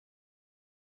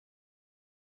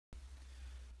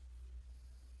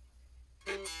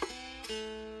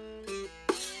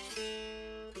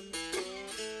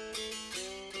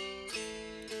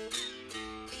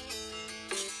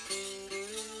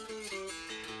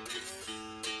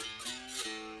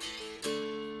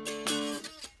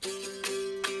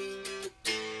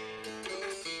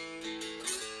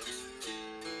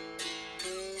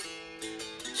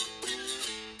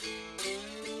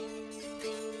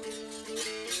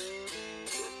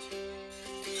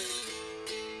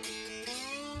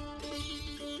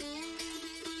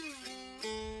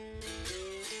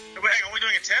Hang on, we're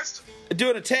doing a test?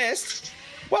 Doing a test?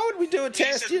 Why would we do a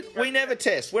test? We never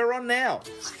test. We're on now.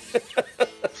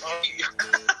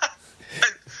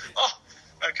 Oh,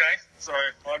 okay.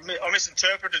 Sorry, I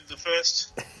misinterpreted the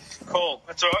first call.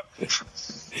 That's all right.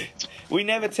 We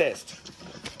never test.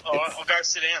 All right, I'll go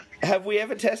sit down. Have we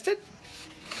ever tested?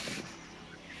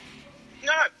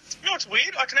 No. You know what's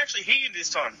weird? I can actually hear you this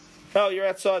time. Oh, you're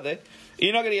outside there.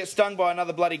 You're not going to get stung by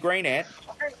another bloody green ant.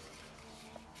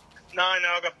 No,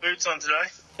 I've got boots on today.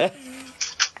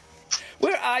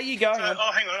 Where are you going? Hang on,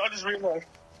 I just realised.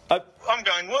 I'm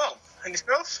going well. And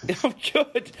yourself? I'm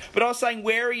good. But I was saying,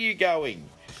 where are you going?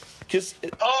 Because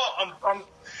I'm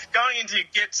going in to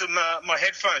get some my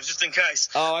headphones just in case.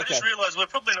 Oh, okay. I just realised we're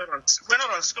not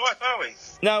on Skype, are we?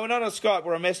 No, we're not on Skype.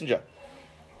 We're on Messenger.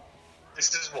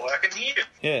 This is why I can hear you.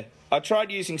 Yeah. I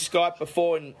tried using Skype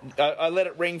before, and I let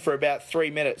it ring for about 3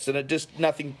 minutes, and it just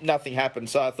nothing happened.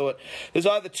 So I thought there's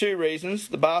either two reasons: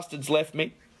 the bastards left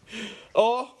me,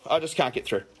 or I just can't get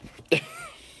through.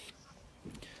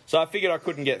 So I figured I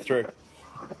couldn't get through.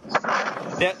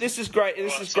 Now this is great.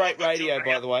 This is great radio,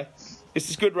 by the way. This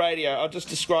is good radio. I'll just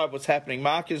describe what's happening.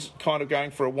 Mark is kind of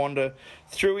going for a wander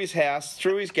through his house,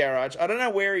 through his garage. I don't know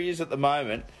where he is at the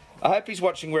moment. I hope he's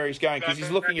watching where he's going because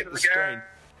he's looking at the screen.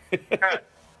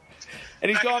 And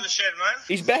he's gone. In the shed, mate.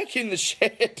 He's back in the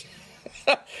shed.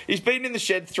 He's been in the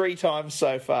shed 3 times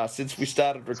so far since we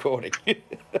started recording.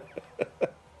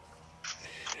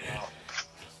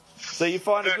 So you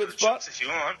find a good spot? If you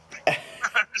want.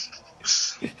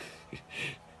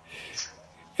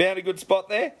 Found a good spot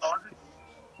there?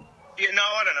 Yeah, no,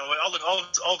 I don't know.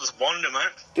 I'll just wander,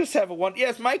 mate. Just have a wander. Yeah,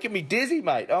 it's making me dizzy,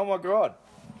 mate. Oh my God,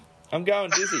 I'm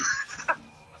going dizzy.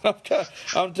 I'm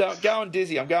going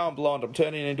dizzy. I'm going blonde. I'm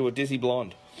turning into a dizzy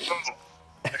blonde.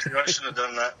 Actually, I shouldn't have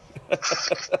done that.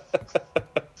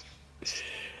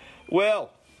 Well,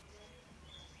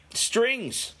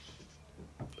 strings.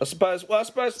 I suppose. Well,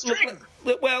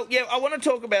 yeah. I want to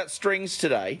talk about strings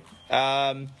today.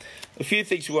 A few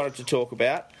things we wanted to talk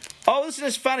about. Oh, listen,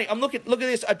 it's funny. Look at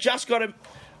this. I just got a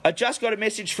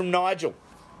message from Nigel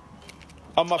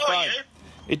on my phone. Yeah?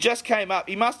 It just came up.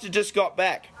 He must have just got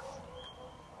back.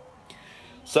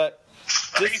 So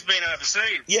he's been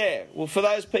overseas. Yeah. Well, for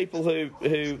those people who've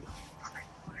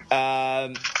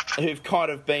kind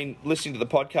of been listening to the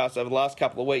podcast over the last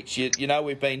couple of weeks, you know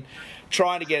we've been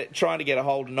trying to get a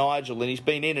hold of Nigel, and he's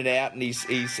been in and out, and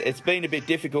it's been a bit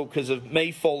difficult because of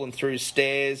me falling through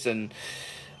stairs and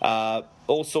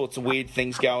all sorts of weird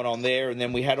things going on there, and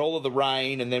then we had all of the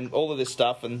rain, and then all of this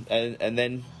stuff, and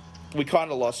then we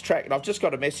kind of lost track. And I've just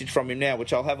got a message from him now,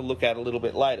 which I'll have a look at a little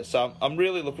bit later. So I'm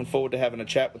really looking forward to having a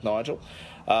chat with Nigel.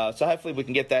 So hopefully we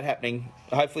can get that happening,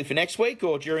 hopefully for next week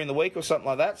or during the week or something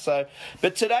like that. So,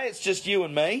 but today it's just you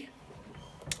and me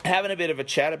having a bit of a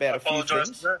chat about a few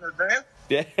things.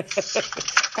 Yeah.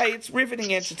 Hey, it's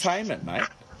riveting entertainment, mate.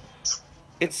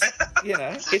 It's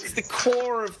it's the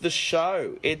core of the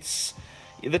show. It's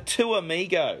the two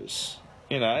amigos.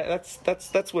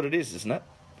 That's what it is, isn't it?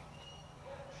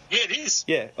 Yeah, it is.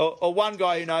 Yeah, or one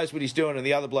guy who knows what he's doing and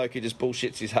the other bloke who just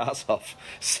bullshits his ass off.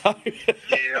 So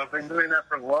yeah, I've been doing that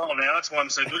for a while now. That's why I'm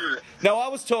so good at it. No, I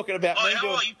was talking about me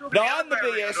doing... No, I'm the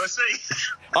BS. I see.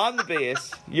 I'm the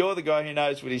BS. You're the guy who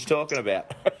knows what he's talking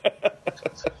about.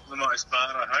 For the most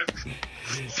part, I hope.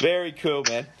 Very cool,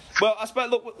 man. Well, I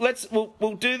suppose, look,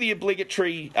 we'll do the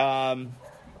obligatory, I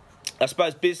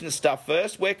suppose, business stuff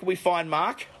first. Where can we find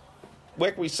Mark?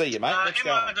 Where can we see you, mate? Let's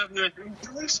go.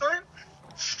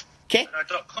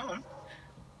 .com.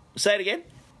 Say it again.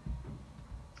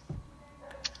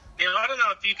 Now, I don't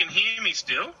know if you can hear me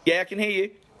still. Yeah, I can hear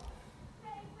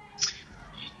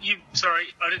you. Sorry,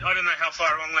 I don't know how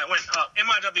far along that went.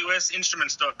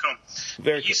 MIWSinstruments.com.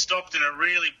 Very You stopped in a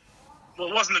really... Well,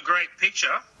 it wasn't a great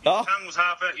picture. Your tongue was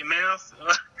half out your mouth.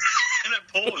 And it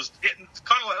paused.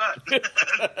 Kind of like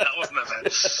that. That wasn't that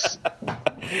bad.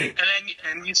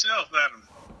 And yourself, Adam.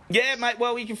 Yeah, mate,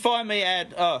 well, you can find me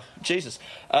at,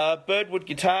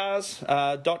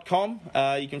 birdwoodguitars.com.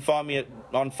 You can find me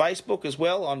on Facebook as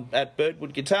well, at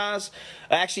Birdwood Guitars.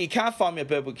 Actually, you can't find me at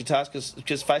Birdwood Guitars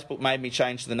because Facebook made me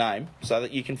change the name, so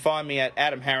that you can find me at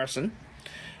Adam Harrison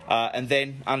And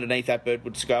then underneath that,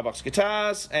 Birdwood Cigar Box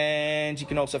Guitars. And you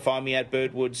can also find me at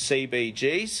Birdwood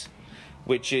CBGs,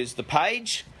 which is the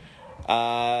page.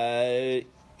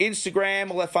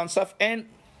 Instagram, all that fun stuff. And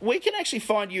we can actually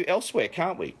find you elsewhere,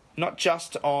 can't we? Not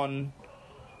just on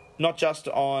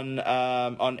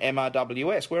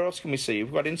MRWS. Where else can we see you?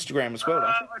 We've got Instagram as well, don't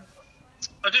you?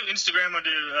 I do Instagram. I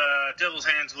do Devil's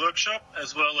Hands Workshop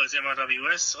as well as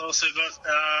MRWS. Also got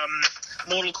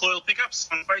Mortal Coil Pickups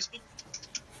on Facebook.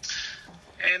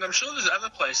 And I'm sure there's other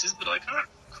places, but I can't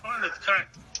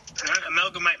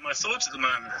amalgamate my thoughts at the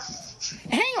moment.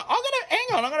 Hang on.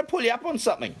 I'm gonna pull you up on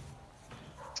something.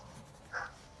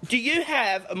 Do you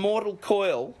have a Mortal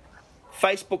Coil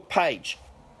Facebook page?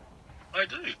 I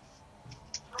do.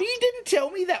 You didn't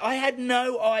tell me that. I had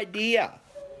no idea.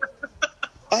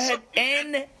 I had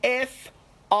NFI.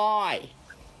 And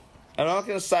I'm not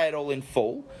going to say it all in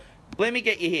full. Let me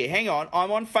get you here. Hang on.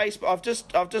 I'm on Facebook.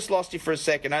 I've just lost you for a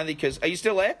second, only because... Are you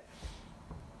still there?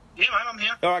 Yeah, mate, I'm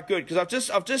here. All right, good, because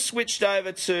I've just switched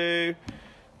over to...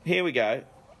 Here we go.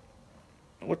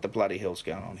 What the bloody hell's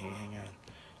going on here? Hang on.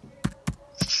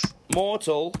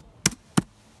 Mortal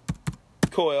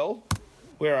Coil.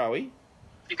 Where are we?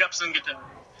 Pickups and guitars.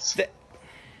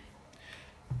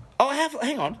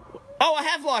 Hang on. Oh, I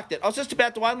have liked it. I was just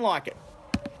about to unlike it.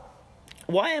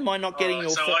 Why am I not getting your...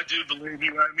 So I do believe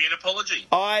you owe me an apology.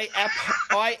 I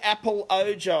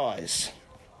apologize.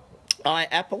 I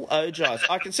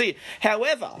can see it.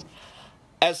 However,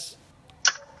 as...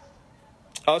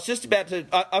 I was just about to...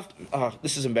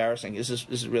 this is embarrassing. This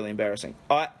is really embarrassing.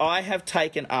 I have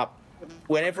taken up...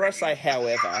 Whenever I say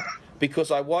however...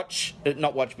 Because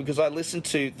because I listen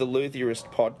to the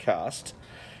Lutherist podcast,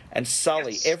 and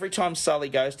Sully, every time Sully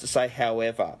goes to say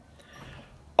however,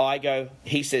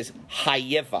 he says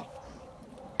however.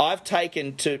 I've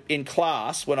taken in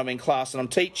class, when I'm in class and I'm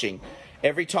teaching,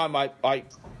 every time I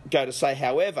go to say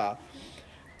however,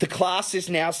 the class is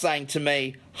now saying to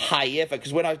me however,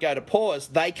 because when I go to pause,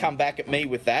 they come back at me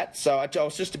with that. So I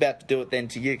was just about to do it then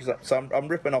to you, because I'm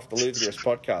ripping off the Lutherist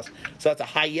podcast. So it's a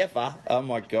however. Oh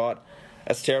my God.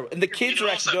 That's terrible. And the kids are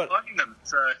actually doing it. Them,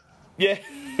 so. Yeah.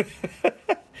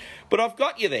 But I've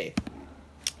got you there.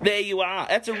 There you are.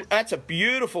 That's a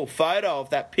beautiful photo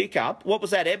of that pickup. What was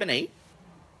that, ebony?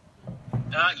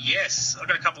 Yes. I've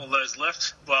got a couple of those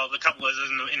left. Well, a couple of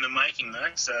those in the making, though.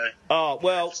 So. Oh,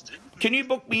 well, can you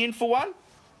book me in for one?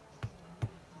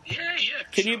 Yeah.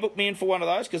 Can you book me in for one of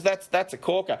those? Because that's a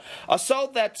corker. I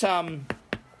sold that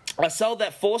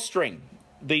 4-string.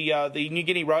 The New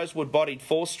Guinea rosewood bodied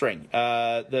 4-string,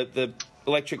 the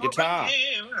electric guitar,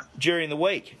 during the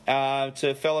week to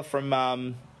a fella from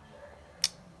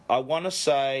I want to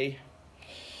say,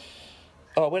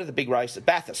 where did the big race at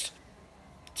Bathurst?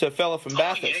 To a fella from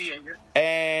Bathurst,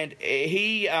 and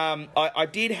he I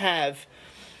did have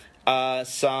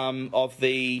some of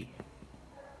the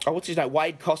what's his name,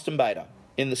 Wade Costenbader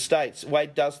in the States.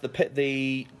 Wade does the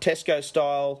Tesco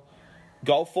style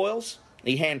golf foils.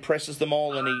 He hand presses them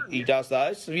all, and he does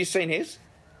those. Have you seen his?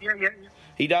 Yeah.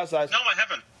 He does those. No, I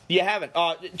haven't. You haven't?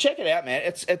 Oh, check it out,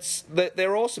 man.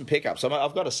 They're awesome pickups.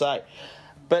 I've got to say.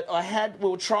 But we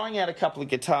were trying out a couple of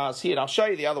guitars here, and I'll show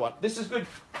you the other one. This is good,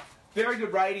 very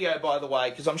good radio, by the way,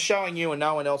 because I'm showing you and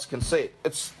no one else can see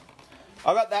it.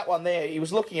 I got that one there. He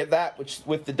was looking at that, which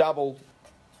with the double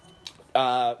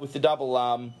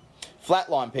flatline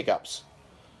pickups,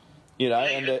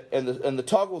 and the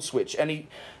toggle switch, and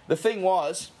the thing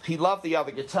was, he loved the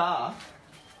other guitar,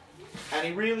 and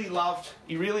he really loved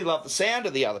the sound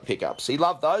of the other pickups. He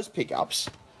loved those pickups.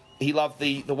 He loved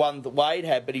the one that Wade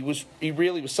had, but he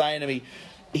really was saying to me,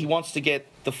 he wants to get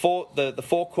the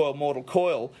 4-coil Mortal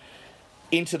Coil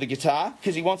into the guitar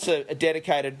because he wants a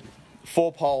dedicated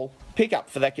 4-pole pickup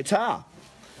for that guitar.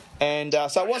 And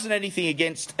so it wasn't anything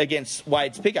against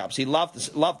Wade's pickups. He loved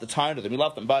the tone of them. He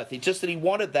loved them both. It's just that he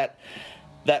wanted that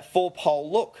 4-pole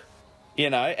look.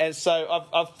 And so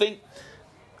I think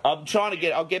I'm trying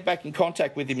to I'll get back in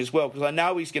contact with him as well, because I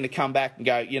know he's going to come back and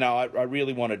go, I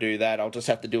really want to do that. I'll just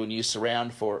have to do a new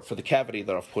surround for the cavity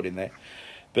that I've put in there.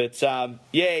 But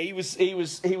he was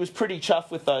pretty chuffed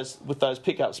with those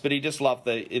pickups, but he just loved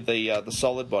the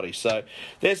solid body. So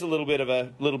there's a little bit of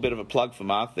a plug for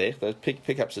Mark there. Those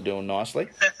pickups are doing nicely.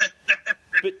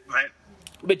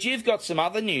 But you've got some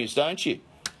other news, don't you?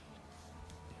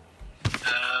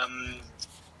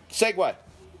 Segway.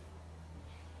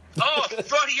 Oh,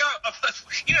 righty-o.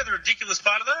 You know the ridiculous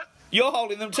part of that? You're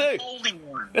holding them too. I'm holding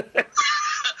one.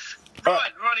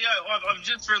 Righty-o. I've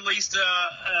just released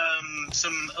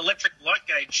some electric light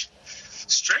gauge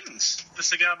strings for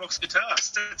cigar box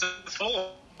guitars. It's a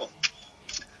 4.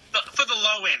 For the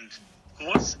low end, of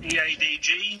course,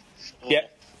 EADG or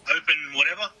open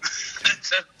whatever.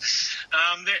 So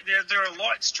they're a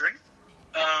light string.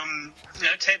 They're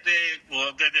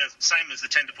the same as the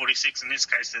 10 to 46. In this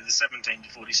case, they're the 17 to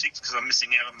 46 because I'm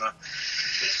missing out on the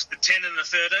 10 and the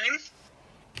 13.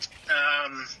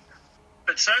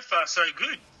 But so far, so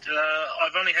good.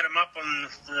 I've only had them up on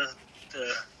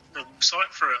the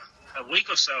site for a week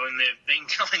or so, and they've been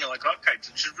going like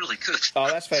hotcakes, which is really good. Oh,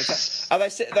 that's fantastic. Are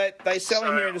they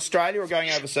selling here in Australia or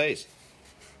going overseas?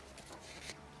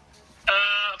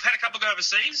 I've had a couple go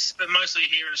overseas, but mostly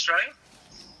here in Australia.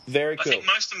 Very cool. I think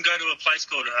most of them go to a place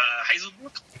called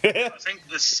Hazelbrook. I think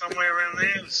there's somewhere around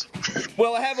there.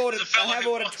 Well, I have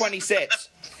ordered 20 sets.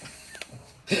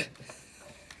 20?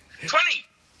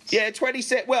 Yeah, 20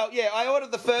 set. Well, yeah, I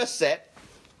ordered the first set,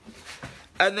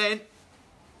 and then,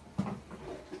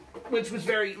 which was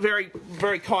very, very,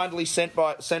 very kindly sent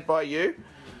by you.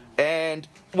 And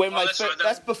when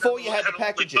that's before you had the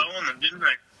packaging. Bow on them, didn't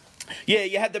they? Yeah,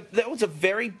 you had that was a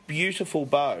very beautiful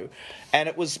bow, and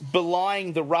it was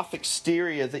belying the rough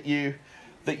exterior that you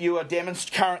are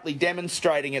currently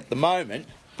demonstrating at the moment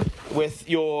with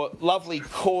your lovely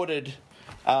corded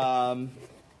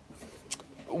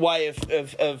way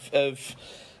of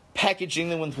packaging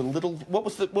them with a little. What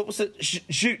was it?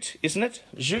 Jute, isn't it?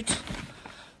 Jute.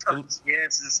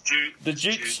 Yes, it's jute. The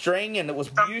jute string, and it was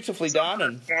beautifully done,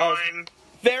 and I was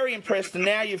very impressed. And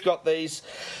now you've got these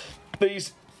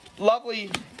lovely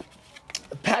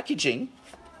packaging,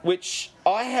 which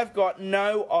I have got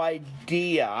no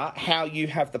idea how you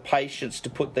have the patience to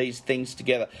put these things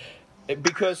together.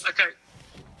 Because okay,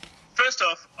 first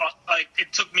off,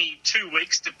 it took me 2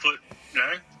 weeks to put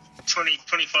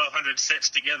 2,500 sets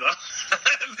together,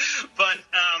 but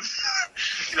I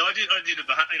did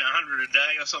 100 a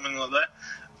day or something like that.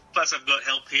 Plus, I've got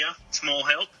help here, small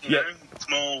help,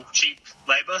 small cheap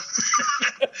labour,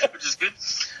 which is good.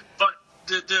 But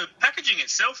the packaging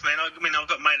itself, man, I've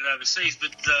got made it overseas,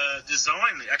 but the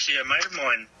design, actually a mate of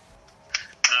mine,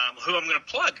 who I'm going to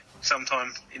plug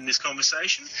sometime in this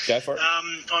conversation. Go for it.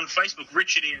 On Facebook,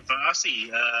 Richard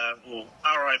Iavasi, or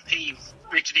RIP,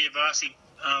 Richard Iavasi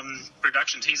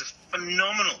Productions. He's a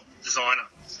phenomenal designer.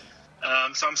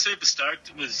 So I'm super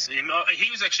stoked with him.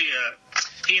 He was actually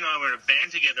he and I were in a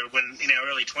band together when in our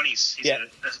early 20s.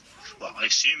 Well, I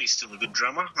assume he's still a good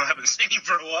drummer. I haven't seen him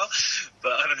for a while,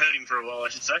 but I haven't heard him for a while, I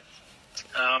should say.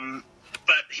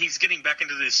 But he's getting back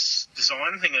into this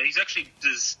design thing. He's actually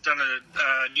done a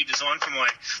new design for my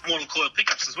Mortal Coil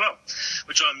pickups as well,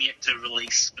 which I'm yet to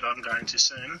release, but I'm going to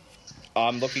soon.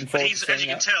 I'm looking forward to seeing that. As you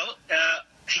can tell,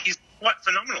 he's quite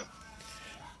phenomenal.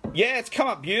 Yeah, it's come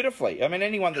up beautifully. I mean,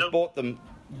 anyone that's bought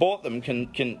them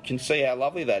can see how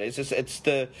lovely that is.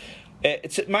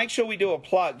 Make sure we do a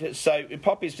plug. So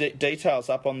pop his details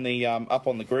up on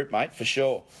the group, mate, for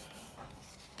sure.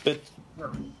 But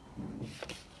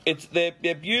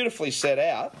they're beautifully set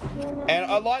out, and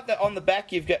I like that on the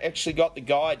back you've actually got the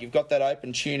guide. You've got that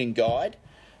open tuning guide.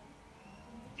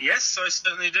 Yes, I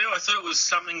certainly do. I thought it was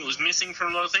something that was missing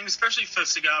from a lot of things, especially for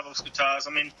cigar box guitars.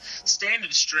 I mean,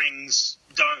 standard strings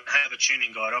don't have a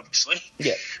tuning guide, obviously.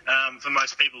 Yeah. For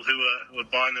most people who are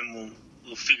buying them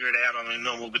will figure it out on a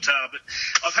normal guitar. But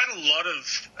I've had a lot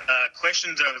of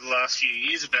questions over the last few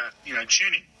years about,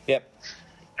 tuning. Yep.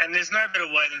 And there's no better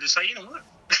way than to say, you know what?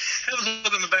 Have a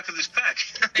look on the back of this pack.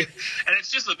 And it's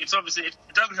just, it's obviously, it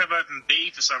doesn't have open B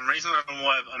for some reason. I don't know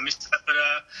why I missed that, but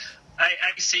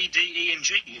A, C, D, E, and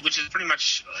G, which is pretty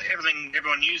much everything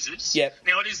everyone uses. Yep.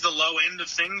 Now, it is the low end of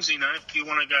things, if you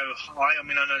want to go high. I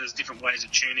mean, I know there's different ways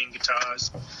of tuning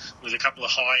guitars with a couple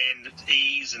of high-end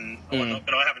E's and whatnot,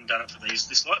 but I haven't done it for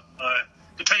this lot.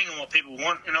 Depending on what people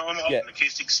want, I'm off an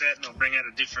acoustic set and I'll bring out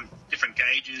a different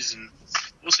gauges, and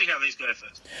we'll see how these go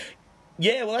first.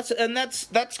 Yeah, well, that's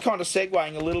kind of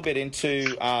segueing a little bit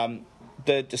into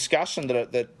the discussion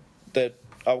that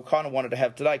I kind of wanted to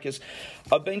have today, because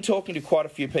I've been talking to quite a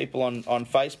few people on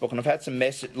Facebook, and I've had some a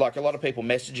lot of people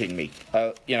messaging me,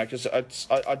 because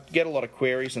I get a lot of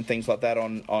queries and things like that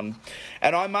on,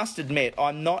 and I must admit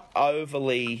I'm not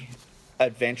overly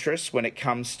adventurous when it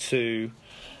comes to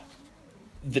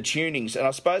the tunings, and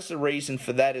I suppose the reason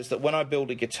for that is that when I build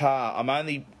a guitar, I'm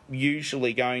only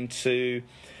usually going to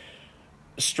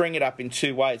string it up in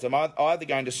two ways. I'm either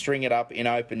going to string it up in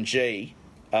open G,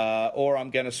 or I'm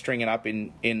going to string it up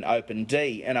in open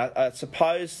D. And I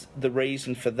suppose the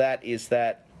reason for that is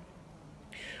that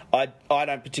I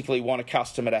don't particularly want a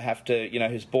customer to have to,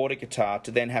 who's bought a guitar,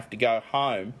 to then have to go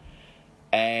home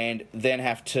and then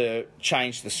have to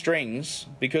change the strings,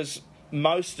 because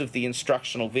most of the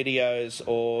instructional videos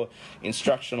or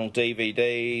instructional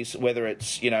DVDs, whether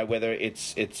it's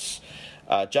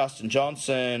Justin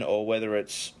Johnson or whether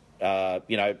it's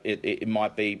it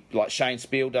might be like Shane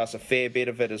Spiel does a fair bit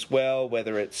of it as well.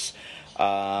 Whether it's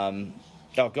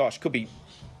could be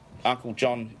Uncle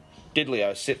John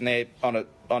Diddlio sitting there on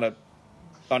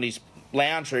his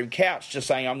lounge room couch just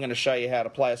saying, I'm going to show you how to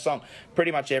play a song.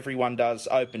 Pretty much everyone does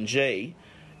open G,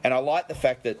 and I like the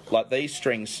fact that like these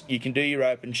strings, you can do your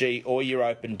open G or your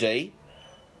open D,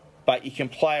 but you can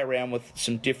play around with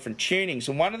some different tunings.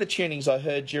 And one of the tunings I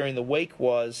heard during the week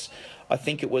was, I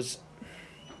think it was,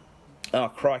 oh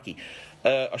crikey,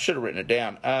 I should have written it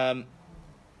down.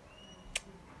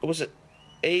 Was it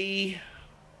EBB?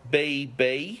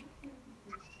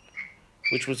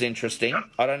 Which was interesting.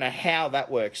 I don't know how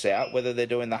that works out, whether they're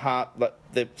doing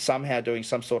they're somehow doing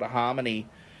some sort of harmony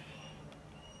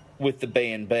with the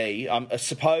B and B. I'm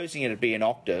supposing it'd be an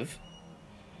octave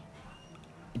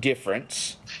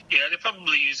difference. Yeah, they're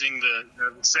probably using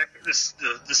the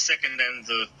second and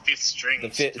the fifth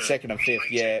strings. The second and fifth,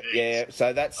 yeah.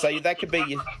 So that could be.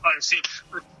 I see.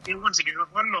 Once again,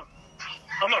 I'm not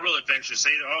really adventurous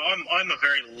either. I'm a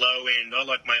very low end. I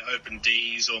like my open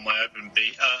Ds or my open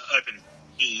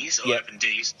E's or open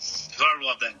D's, because I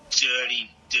love that dirty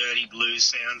blues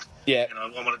sound. Yeah. And I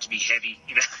want it to be heavy,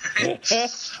 you know.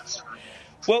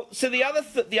 Well, so the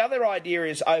other idea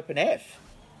is open F,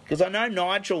 because I know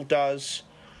Nigel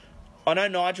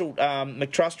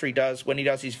McTrustry does, when he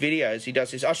does his videos, he does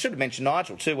his. I should have mentioned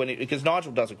Nigel too, because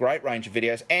Nigel does a great range of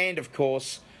videos, and of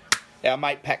course our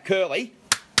mate Pat Curley.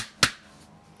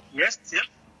 Yes, yep.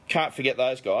 Can't forget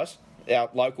those guys, our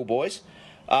local boys.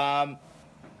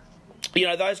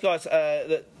 Those guys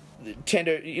that tend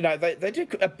to, they do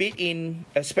a bit in,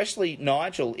 especially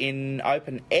Nigel, in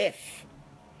open F,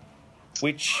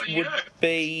 which would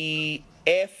be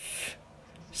F,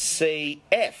 C,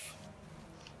 F.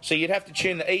 So you'd have to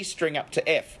tune the E string up to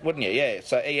F, wouldn't you? Yeah,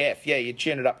 so E, F. Yeah, you'd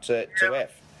tune it up to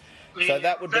F. Yeah, so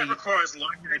that requires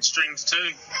light gauge strings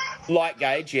too. Light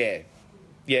gauge, yeah.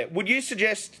 Yeah. Would you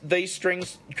suggest these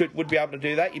strings would be able to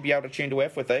do that? You'd be able to tune to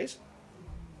F with these?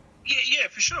 Yeah,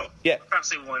 for sure. Yeah. I can't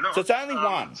see why not. So it's only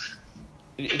one.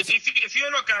 If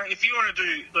you're not going, if you want to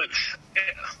do,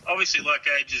 obviously light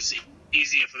gauge is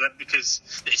easier for that because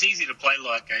it's easy to play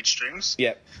light gauge strings.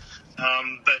 Yeah.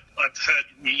 But I've heard,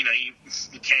 you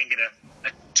can get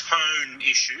a tone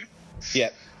issue.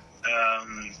 Yeah.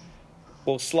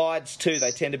 Well, slides too,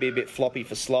 they tend to be a bit floppy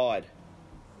for slide.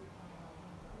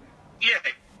 Yeah.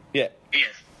 Yeah. Yeah.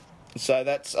 So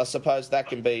I suppose that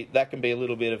can be a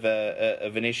little bit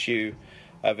of an issue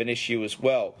as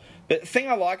well. But the thing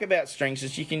I like about strings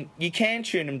is you can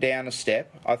tune them down a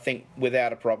step, I think,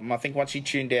 without a problem. I think once you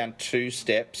tune down 2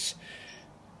 steps,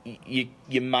 you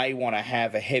may want to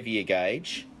have a heavier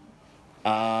gauge.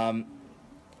 I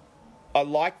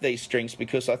like these strings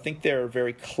because I think they're a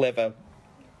very clever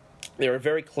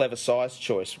size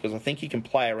choice, because I think you can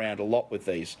play around a lot with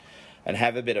these and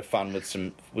have a bit of fun with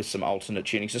some alternate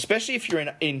tunings, especially if you're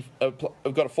I've got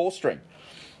a 4-string.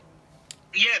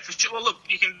 Yeah, for sure. Well, look,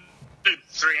 you can do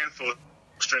 3 and 4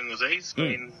 string with these. I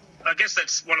mean, I guess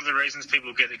that's one of the reasons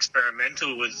people get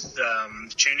experimental with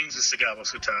tunings of cigar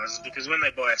box guitars, is because when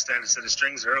they buy a standard set of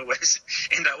strings, they always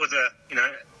end up with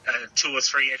 2 or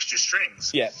 3 extra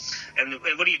strings. Yeah. And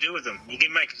what do you do with them? You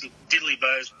can make diddly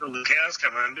bows till the cows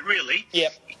come home, but really,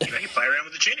 yep. You play around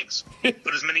with the tunings.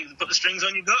 Put the strings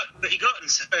on that you got,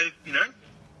 and so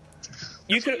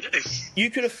you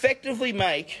could effectively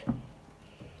make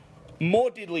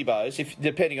more diddly bows,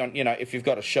 depending on, if you've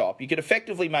got a shop. You could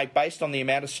effectively make, based on the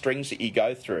amount of strings that you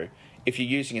go through, if you're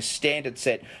using a standard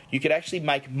set, you could actually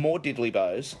make more diddly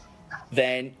bows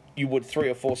than you would 3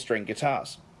 or 4 string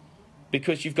guitars,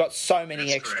 because you've got so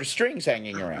many extra strings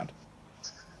hanging around.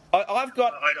 I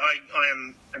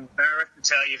am embarrassed to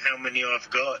tell you how many I've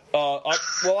got.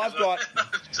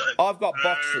 I've got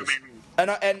boxes,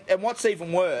 and what's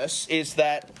even worse is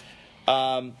that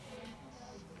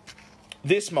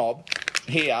this mob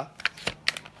here,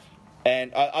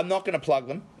 and I'm not going to plug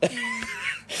them.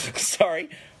 Sorry,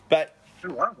 but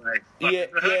who are they?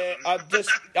 Yeah,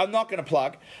 I'm not going to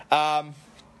plug.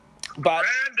 But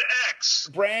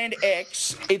Brand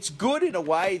X, it's good in a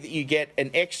way that you get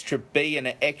an extra B and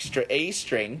an extra E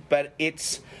string, but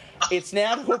it's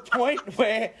now to a point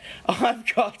where I've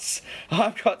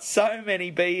got so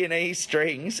many B and E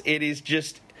strings. It is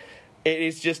just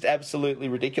absolutely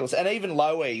ridiculous. And even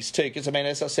low E's too, because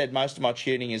as I said, most of my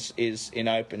tuning is in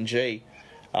open G,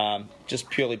 just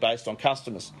purely based on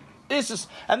customers. This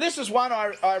is one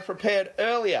I prepared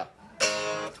earlier.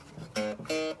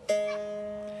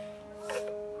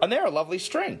 And they're a lovely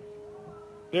string.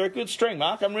 They're a good string,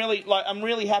 Mark. I'm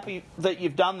really happy that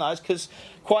you've done those, because,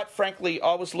 quite frankly,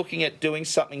 I was looking at doing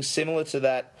something similar to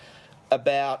that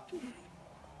about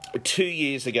 2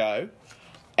 years ago,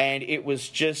 and it was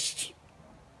just...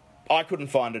 I couldn't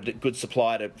find a good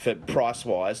supplier for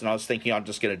price-wise, and I was thinking I'm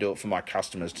just going to do it for my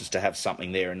customers just to have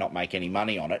something there and not make any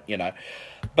money on it,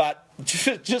 But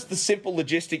just the simple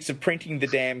logistics of printing the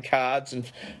damn cards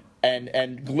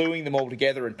and gluing them all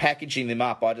together and packaging them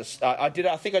up, I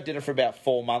think I did it for about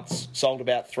 4 months, sold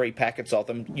about 3 packets of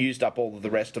them, used up all of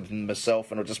the rest of them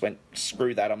myself, and I just went,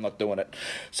 screw that, I'm not doing it.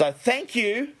 So thank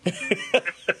you.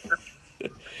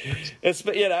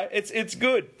 It's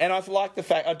good, and I do like the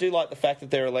fact that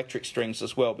they're electric strings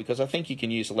as well, because I think you can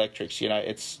use electrics.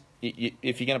 If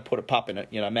you're going to put a pup in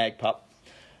it, mag pup,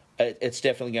 it's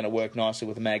definitely going to work nicely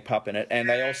with a mag pup in it, and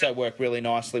they also work really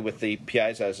nicely with the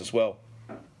piezos as well.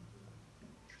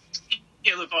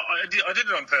 Yeah, look, I did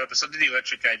it on purpose. I did the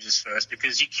electric gauges first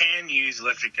because you can use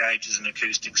electric gauges and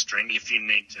acoustic string if you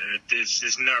need to.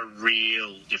 There's no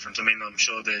real difference. I mean, I'm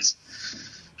sure there's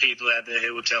people out there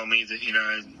who will tell me that,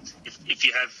 if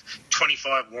you have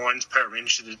 25 winds per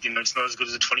inch, that, it's not as good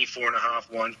as a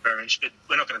 24.5 winds per inch, but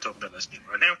we're not going to talk about those people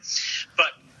right now.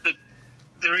 But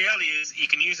the reality is you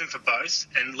can use them for both,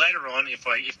 and later on, if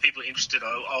people are interested,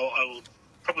 I will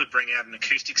probably bring out an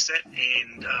acoustic set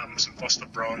and some phosphor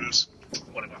bronze,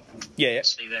 whatever. Yeah.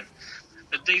 See then.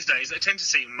 But these days, I tend to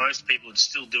see most people are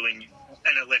still doing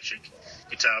an electric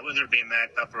guitar, whether it be a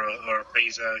Mag Pup or a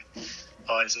Piezo.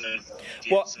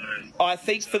 Well, I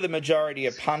think for the majority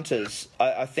of punters,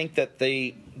 I think that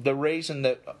the reason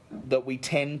that we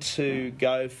tend to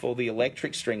go for the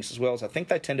electric strings as well is I think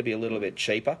they tend to be a little bit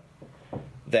cheaper,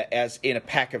 that as in a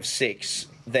pack of 6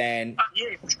 than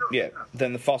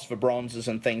than the phosphor bronzes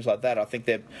and things like that. I think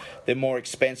they're more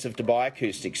expensive to buy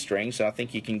acoustic strings, and I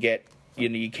think you can get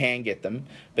them.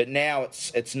 But now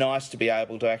it's nice to be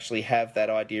able to actually have that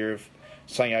idea of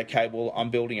saying, okay, well, I'm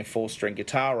building a 4-string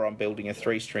guitar or I'm building a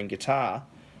 3-string guitar.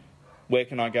 Where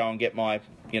can I go and get my,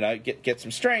 get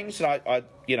some strings? And I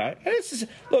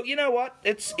look, you know what?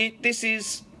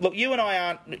 Look, you and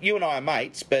I are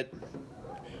mates, but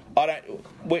I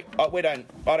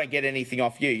don't get anything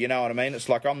off you. You know what I mean? It's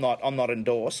like I'm not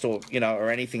endorsed or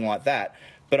anything like that.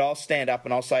 But I'll stand up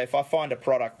and I'll say, if I find a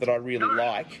product that I really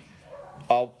like,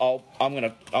 I'm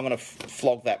gonna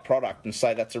flog that product and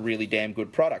say that's a really damn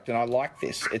good product, and I like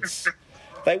this.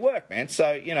 They work, man.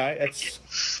 So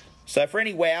so for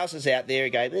any wowsers out there who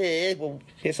go, well,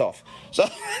 piss off. So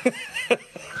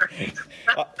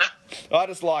I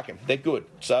just like them. They're good.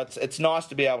 So it's nice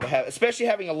to be able to have, especially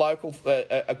having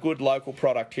a good local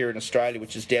product here in Australia,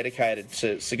 which is dedicated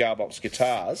to Cigar Box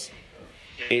guitars.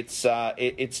 It's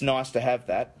nice to have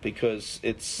that because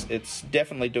it's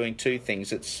definitely doing 2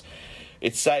 things. It's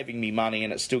saving me money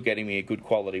and it's still getting me a good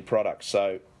quality product.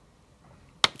 So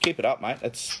keep it up, mate.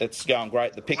 It's going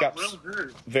great. The pickups,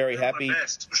 very happy.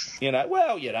 You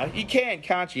can,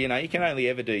 can't you? You can only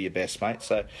ever do your best, mate.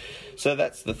 So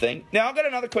that's the thing. Now I've got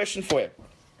another question for you.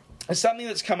 It's something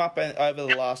that's come up over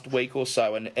the last week or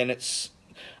so, and it's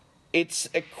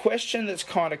a question that's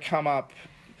kind of come up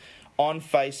on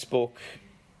Facebook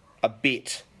a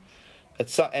bit.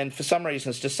 And for some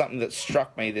reason, it's just something that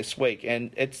struck me this week,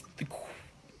 and it's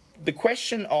the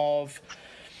question of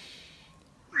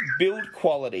build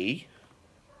quality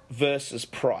versus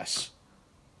price.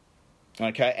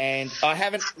 Okay, and I'm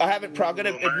going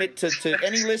to admit to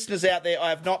any listeners out there, I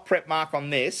have not prepped Mark on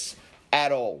this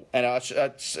at all. And as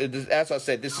I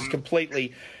said, this is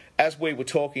completely, as we were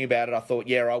talking about it, I thought,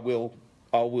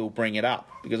 I will bring it up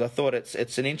because I thought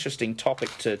it's an interesting topic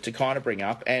to kind of bring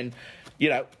up. And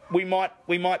we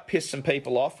might piss some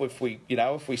people off if we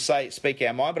speak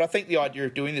our mind. But I think the idea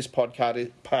of doing this podcast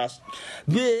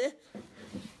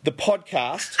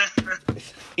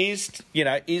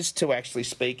is to actually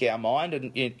speak our mind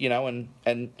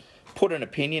and put an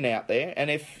opinion out there. And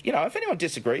if anyone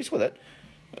disagrees with it,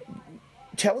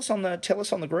 tell us on the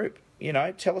group.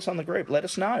 Tell us on the group. Let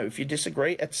us know if you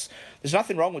disagree. There's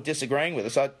nothing wrong with disagreeing with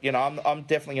us. I'm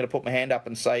definitely going to put my hand up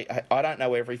and say I don't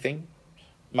know everything.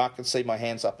 Mark can see my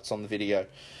hands up. It's on the video.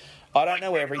 I don't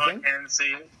know everything. I can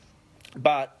see it.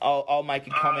 But I'll make a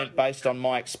comment based on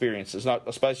my experiences. I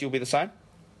suppose you'll be the same?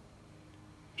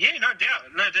 Yeah, no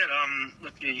doubt.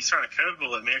 Look, you're throwing a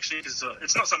curveball at me, actually, because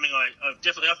it's not something I've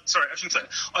definitely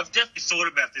thought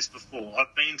about this before.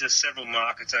 I've been to several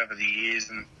markets over the years,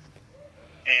 and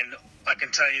I can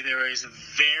tell you there is a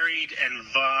varied and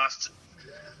vast...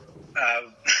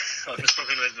 that's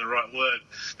probably not the right word.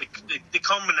 The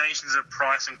combinations of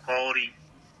price and quality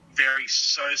vary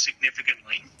so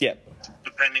significantly. Yeah.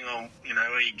 Depending on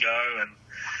where you go, and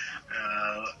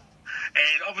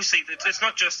obviously it's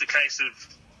not just a case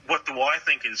of what do I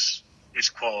think is is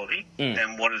quality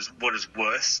and what is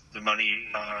worth the money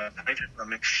paid. I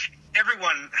mean,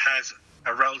 everyone has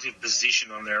a relative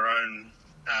position on their own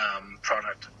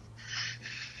product.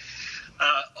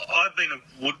 I've been a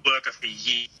woodworker for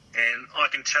years, and I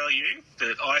can tell you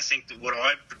that I think that what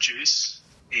I produce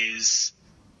is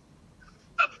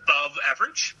above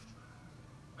average.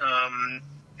 And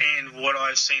what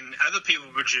I've seen other people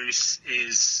produce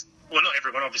is, well, not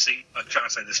everyone, obviously. I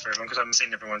can't say this for everyone because I haven't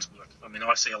seen everyone's work. I mean,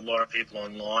 I see a lot of people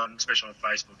online, especially on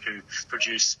Facebook, who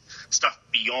produce stuff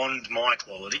beyond my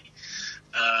quality,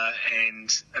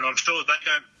 and I'm sure they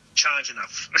don't charge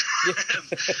enough.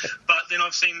 But then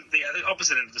I've seen the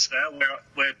opposite end of the scale,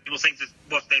 where people think that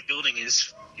what they're building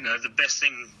is, the best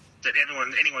thing that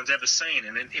anyone's ever seen,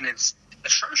 and it's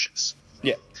atrocious.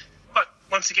 Yeah. But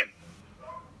once again,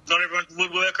 not everyone's a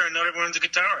woodworker and not everyone's a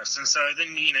guitarist, and so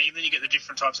then you get the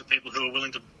different types of people who are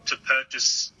willing to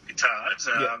purchase guitars.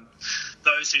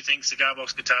 Those who think cigar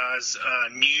box guitars are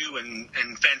new and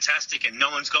fantastic, and no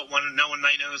one's got one, no one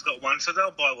they know has got one, so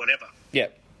they'll buy whatever. Yeah.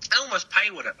 They almost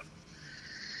pay whatever.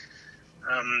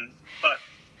 But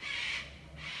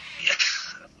yeah,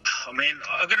 I mean,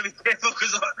 I've got to be careful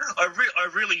because I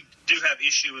really do have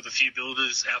issue with a few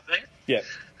builders out there. Yeah.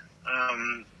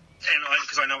 And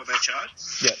because I know what they charge.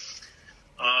 Yeah.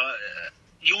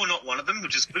 You're not one of them,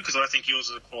 which is good because I think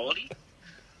yours is a quality.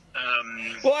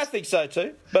 Well, I think so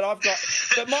too. But I've got,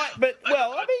 I mean,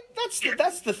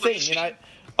 that's the thing.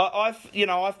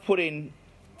 I've put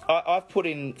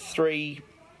in 3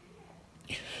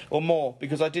 or more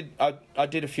because I did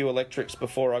a few electrics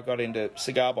before I got into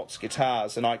cigar box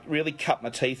guitars, and I really cut my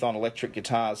teeth on electric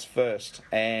guitars first.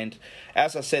 And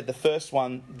as I said, the first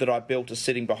one that I built is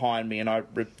sitting behind me, and I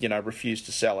refused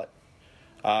to sell it.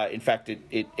 In fact,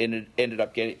 it ended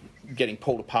up getting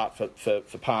pulled apart for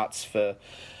parts for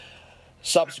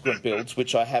subsequent builds,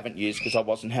 which I haven't used because I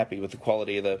wasn't happy with the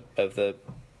quality of the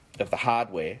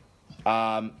hardware.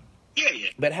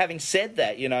 But having said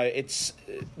that, it's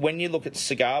when you look at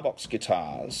cigar box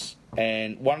guitars,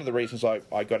 and one of the reasons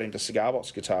I got into cigar box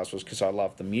guitars was because I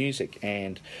love the music,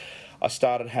 and I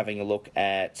started having a look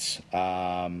at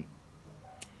the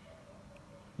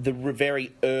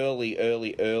very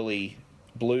early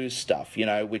blues stuff,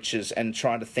 which is, and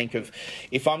trying to think of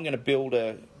if I'm going to build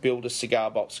a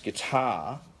cigar box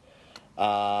guitar.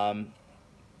 At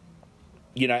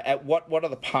what are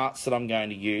the parts that I'm going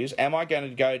to use? Am I going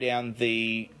to go down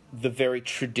the very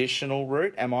traditional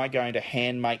route? Am I going to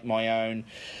hand make my own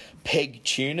peg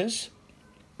tuners?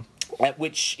 At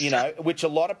which a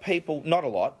lot of people, not a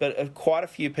lot, but quite a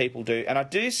few people do. And I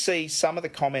do see some of the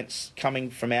comments coming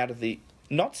from out of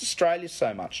not Australia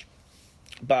so much,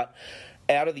 but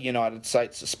out of the United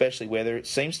States especially, where there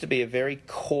seems to be a very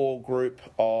core group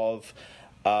of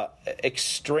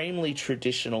extremely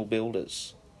traditional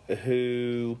builders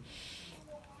who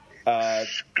I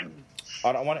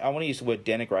want to use the word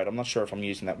denigrate. I'm not sure if I'm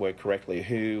using that word correctly.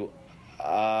 Who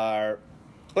are,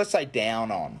 let's say,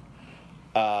 down on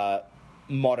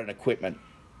modern equipment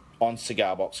on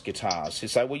cigar box guitars. Who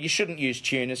say, well, you shouldn't use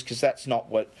tuners because that's not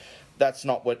what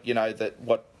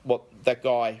what that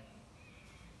guy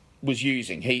was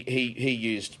using. He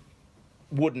used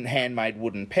handmade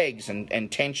wooden pegs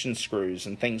and tension screws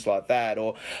and things like that,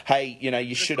 or hey,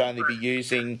 you should only be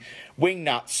using wing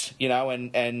nuts,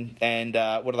 and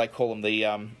what do they call them, the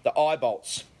eye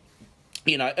bolts,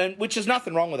 and which is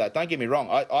nothing wrong with that. Don't get me wrong,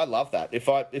 I love that. If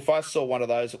I saw one of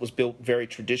those that was built very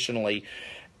traditionally,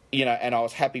 and I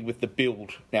was happy with the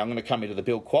build. Now I'm going to come into the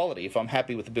build quality. If I'm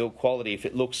happy with the build quality, if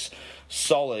it looks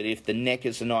solid, if the neck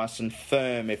is nice and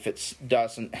firm, if it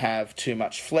doesn't have too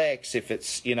much flex, if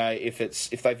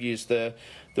they've used the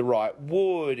right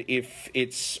wood, if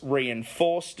it's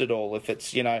reinforced at all, if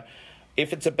it's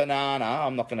a banana,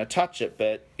 I'm not going to touch it.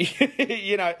 But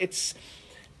it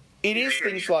is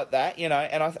things like that, and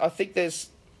I think there's.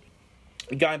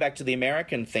 Going back to the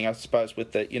American thing, I suppose,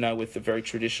 with the very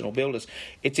traditional builders,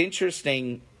 it's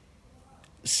interesting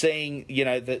seeing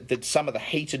that some of the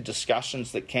heated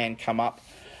discussions that can come up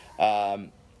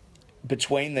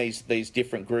between these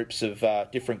different groups of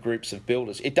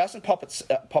builders. It doesn't pop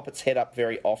its head up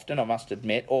very often, I must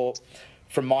admit, or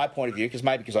from my point of view,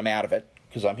 because I'm out of it,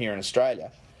 because I'm here in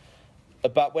Australia.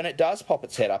 But when it does pop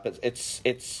its head up,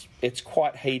 it's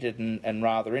quite heated and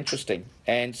rather interesting.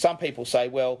 And some people say,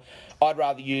 well, I'd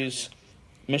rather use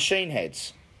machine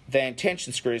heads than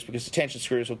tension screws because the tension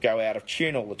screws will go out of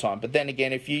tune all the time. But then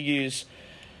again, if you use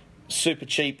super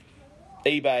cheap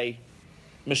eBay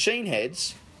machine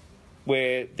heads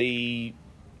where the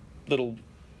little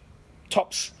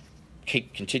tops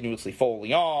keep continuously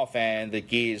falling off and the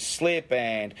gears slip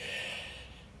and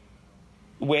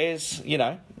where's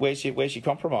your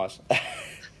compromise?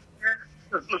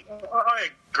 Look, I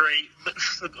agree.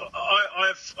 Look,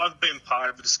 I've been part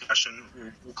of a discussion.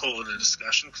 We'll call it a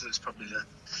discussion because it's probably the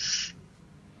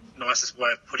nicest way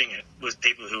of putting it, with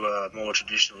people who are more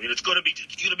traditional. It's got to be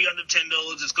under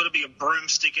 $10. It's got to be a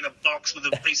broomstick in a box with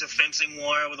a piece of fencing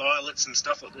wire with eyelets and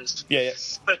stuff like this. Yeah.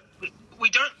 But we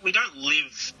don't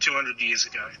live 200 years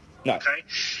ago. No. Okay,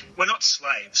 we're not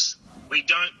slaves. We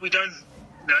don't.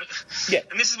 No. Yeah.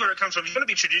 And this is where it comes from. If you're going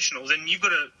to be traditional, then you've got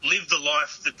to live the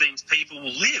life that these people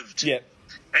lived. Yeah.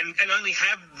 And only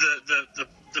have the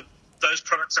those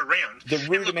products around. The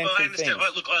rudimentary things.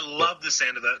 I love the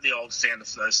sound of the old sound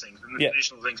of those things and the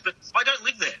traditional things, but I don't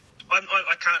live there.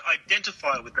 I can't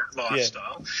identify with that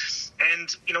lifestyle. Yeah.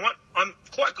 And you know what? I'm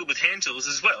quite good with hand tools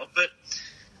as well, but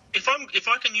if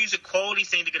I can use a quality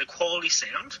thing to get a quality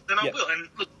sound, then I will. And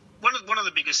look, one of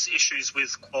the biggest issues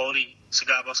with quality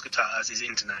cigar box guitars is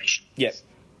intonation. Yeah.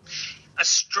 A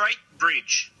straight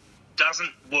bridge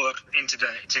doesn't work into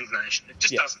intonation. It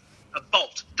just doesn't. A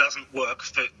bolt doesn't work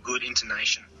for good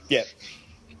intonation. Yeah.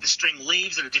 The string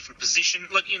leaves at a different position.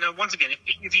 Look, once again,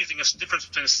 if you're using a difference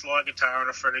between a slide guitar and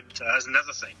a fretted guitar is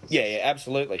another thing. Yeah,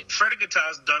 absolutely. Fretted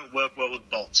guitars don't work well with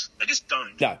bolts. They just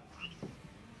don't. No.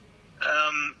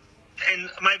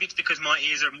 And maybe it's because my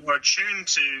ears are more attuned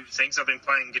to things. I've been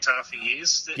playing guitar for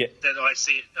years that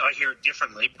I hear it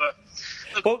differently. But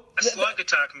look, a slide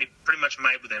guitar can be pretty much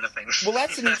made with anything. Well,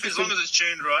 that's an interesting... as long as it's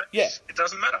tuned right, it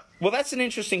doesn't matter. Well, that's an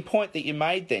interesting point that you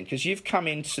made then, because you've come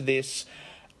into this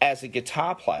as a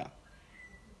guitar player,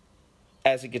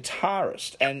 as a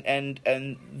guitarist, and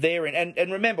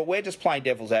remember, we're just playing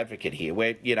devil's advocate here.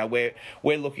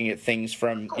 We're looking at things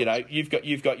from you've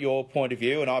got your point of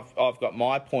view, and I've got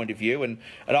my point of view, and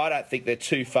I don't think they're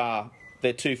too far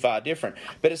different.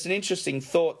 But it's an interesting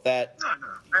thought that no,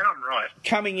 and I'm right.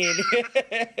 Coming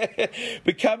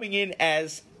in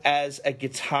as a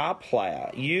guitar player,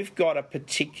 you've got a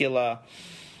particular.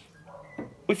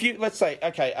 Let's say,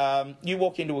 you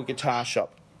walk into a guitar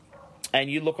shop. And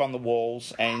you look on the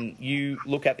walls, and you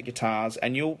look at the guitars,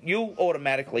 and you'll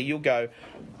automatically go,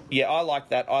 yeah, I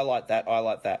like that, I like that, I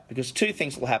like that. Because two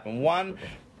things will happen. One,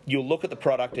 you'll look at the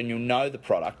product and you'll know the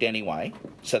product anyway.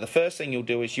 So the first thing you'll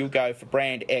do is you'll go for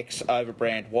brand X over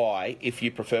brand Y if you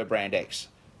prefer brand X.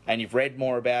 And you've read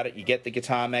more about it, you get the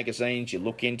guitar magazines, you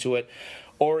look into it,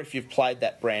 or if you've played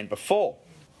that brand before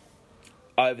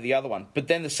over the other one. But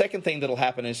then the second thing that'll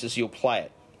happen is you'll play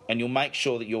it. And you'll make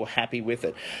sure that you're happy with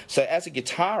it. So as a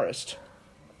guitarist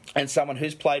and someone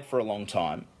who's played for a long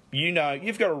time,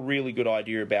 you've got a really good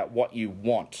idea about what you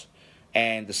want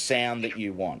and the sound that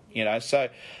you want. So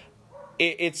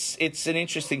it's an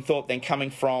interesting thought then, coming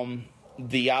from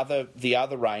the other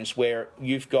range where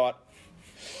you've got,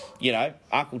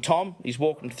 Uncle Tom. He's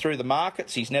walking through the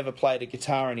markets. He's never played a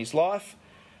guitar in his life.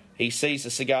 He sees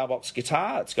a cigar box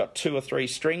guitar. It's got 2 or 3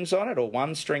 strings on it, or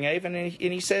 1 string even, and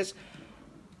he says,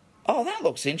 oh, that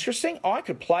looks interesting. I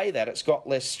could play that. It's got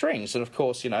less strings. And, of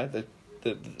course,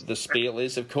 the spiel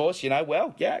is, of course,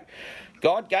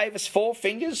 God gave us 4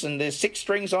 fingers and there's 6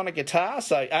 strings on a guitar.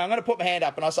 So I'm going to put my hand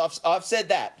up, and I've said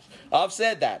that. I've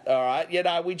said that, all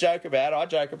right? We joke about it. I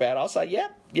joke about it. I'll say,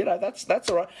 that's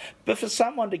all right. But for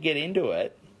someone to get into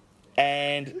it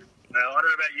and... Well, I don't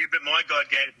know about you, but my God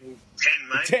gave me 10,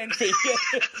 mate. 10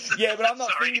 fingers. Yeah, but I'm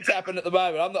not finger tapping at the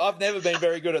moment. I've never been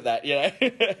very good at that,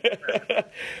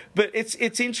 But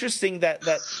it's interesting that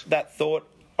thought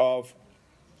of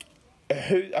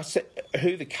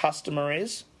who the customer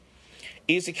is.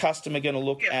 Is the customer going to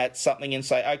look at something and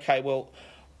say, okay, well,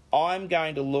 I'm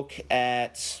going to look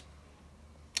at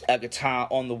a guitar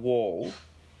on the wall,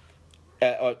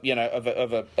 of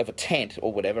a tent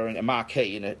or whatever, in a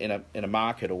marquee in a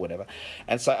market or whatever,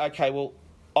 and say, okay, well,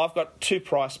 I've got 2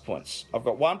 price points. I've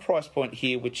got one price point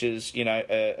here, which is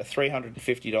a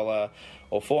 $350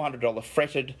 or $400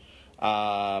 fretted,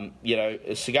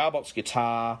 a cigar box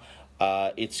guitar.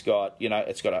 It's got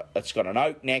an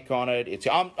oak neck on it.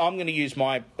 I'm going to use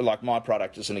my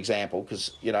product as an example,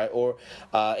 because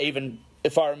even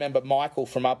if I remember Michael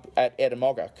from up at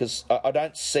Ettamogga, because I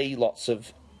don't see lots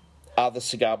of other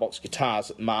cigar box guitars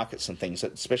at markets and things,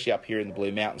 especially up here in the Blue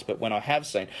Mountains. But when I have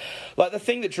seen, the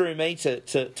thing that drew me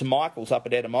to Michael's up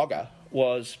at Ettamogga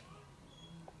was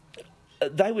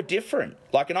they were different.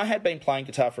 And I had been playing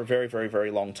guitar for a very, very,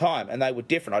 very long time, and they were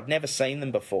different. I'd never seen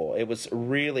them before. It was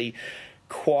really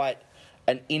quite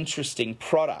an interesting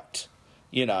product,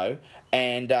 and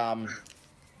and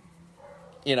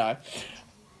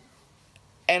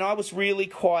I was really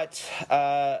quite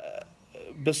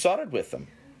besotted with them.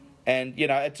 And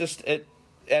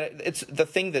it's the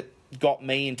thing that got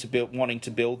me into wanting to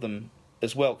build them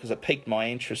as well because it piqued my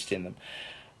interest in them.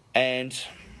 And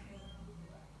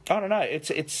I don't know,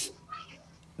 it's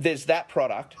there's that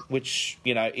product which,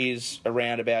 you know, is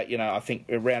around about, you know, I think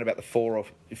around about the $400 or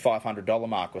 $500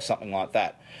 mark or something like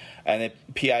that, and they're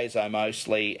piezo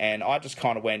mostly. And I just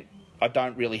kind of went, I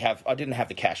didn't have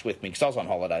the cash with me because I was on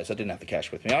holidays. I didn't have the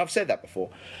cash with me. And I've said that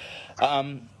before.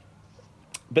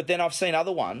 But then I've seen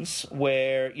other ones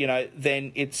where, you know,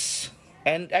 then it's,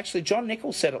 and actually John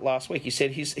Nichols said it last week. He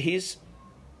said his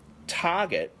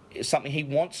target is something he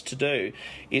wants to do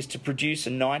is to produce a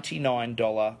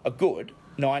good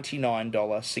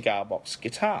 $99 cigar box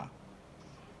guitar.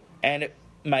 And it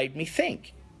made me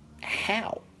think,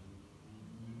 how?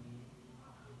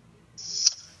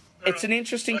 It's an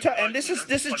interesting and this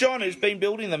is John, who's been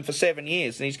building them for 7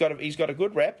 years, and he's got a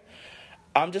good rep.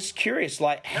 I'm just curious,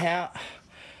 like, how.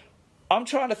 I'm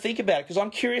trying to think about it because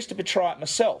I'm curious to try it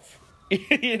myself.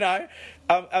 You know,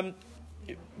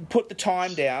 put the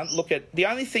time down. Look at the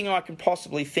only thing I can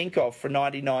possibly think of for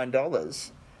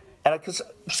 $99, and because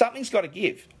something's got to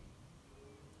give,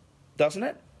 doesn't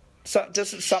it? So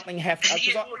doesn't something have to?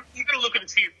 You've got to look at a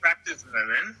few factors there,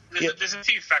 man. There's a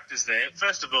few factors there.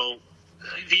 First of all,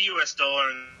 the US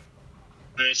dollar and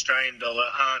the Australian dollar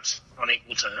aren't on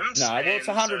equal terms. No, well, it's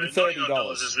 $130. So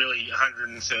 $99 is really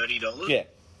 $130. Yeah.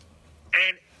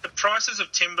 And the prices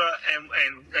of timber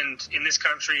and in this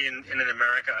country and in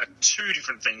America are two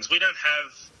different things. We don't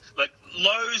have, like,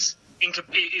 Lowe's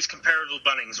is comparable to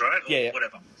Bunnings, right? Or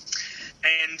whatever.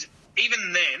 And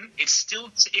even then, it's still,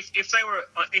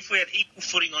 if we had equal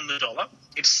footing on the dollar,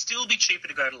 it'd still be cheaper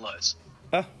to go to Lowe's.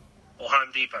 Huh? Or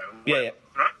Home Depot. Whatever,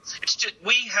 right? It's just,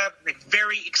 we have a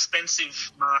very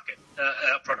expensive market,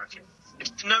 product here.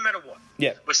 It's, no matter what.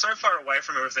 Yeah. We're so far away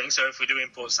from everything, so if we do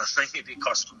import something, it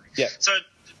costs money. Yeah. So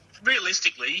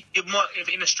realistically, if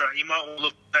in Australia, you might want to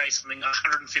look at pay something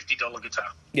 $150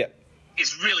 guitar. Yeah.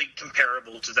 Is really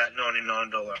comparable to that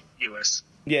 $99 US.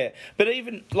 Yeah, but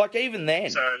even then.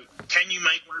 So can you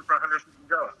make one for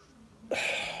 $150?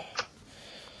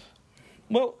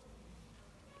 Well,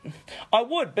 I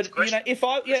would, but you know,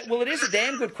 it is a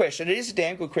damn good question. It is a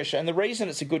damn good question, and the reason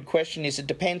it's a good question is it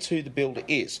depends who the builder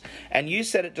is. And you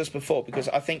said it just before, because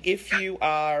I think if you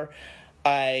are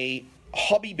a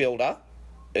hobby builder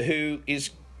who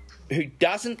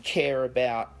doesn't care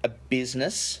about a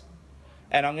business,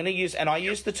 and I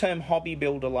used the term hobby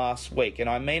builder last week, and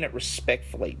I mean it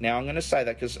respectfully. Now I'm going to say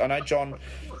that because I know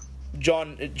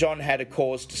John had a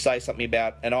cause to say something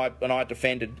about, and I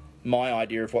defended my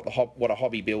idea of what a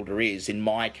hobby builder is in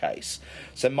my case.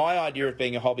 So my idea of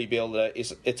being a hobby builder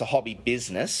is it's a hobby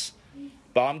business,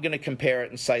 but I'm going to compare it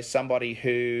and say somebody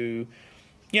who,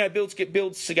 you know,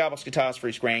 builds cigar box guitars for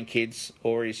his grandkids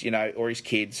or his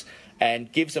kids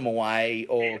and gives them away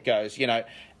or goes, you know.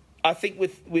 I think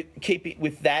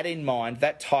with that in mind,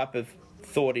 that type of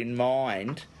thought in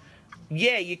mind,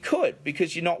 yeah, you could,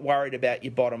 because you're not worried about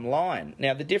your bottom line.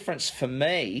 Now the difference for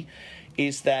me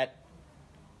is that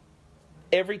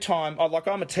every time,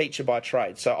 I'm a teacher by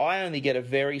trade, so I only get a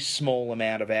very small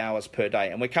amount of hours per day.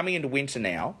 And we're coming into winter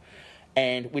now,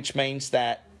 and which means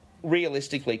that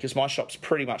realistically, because my shop's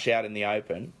pretty much out in the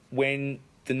open, when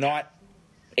the night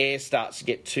air starts to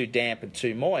get too damp and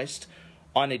too moist,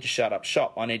 I need to shut up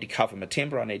shop. I need to cover my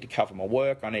timber. I need to cover my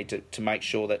work. I need to make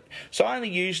sure that... So I only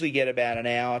usually get about an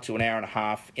hour to an hour and a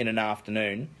half in an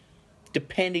afternoon,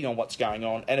 depending on what's going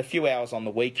on, and a few hours on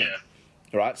the weekend.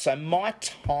 Right? So my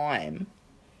time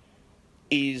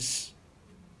is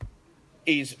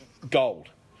gold.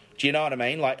 Do you know what I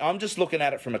mean? Like, I'm just looking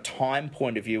at it from a time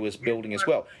point of view as building as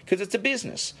well, because it's a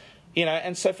business, you know.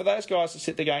 And so for those guys that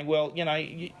sit there going, well, you know,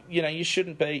 you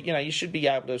shouldn't be, you know, you should be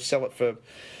able to sell it for,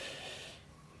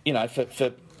 you know, for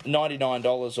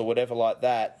 $99 or whatever like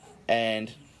that,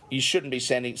 and you shouldn't be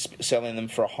selling them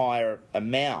for a higher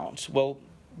amount. Well,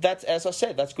 that's, as I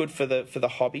said, that's good for the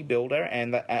hobby builder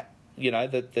and the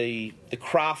the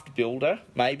craft builder.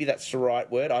 Maybe that's the right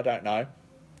word. I don't know.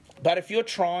 But if you're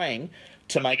trying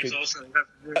to make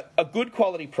a good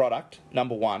quality product,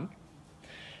 number one,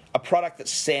 a product that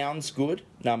sounds good,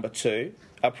 number two,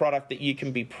 a product that you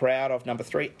can be proud of, number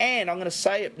three, and I'm going to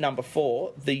say it, number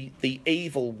four, the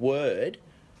evil word,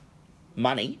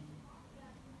 money,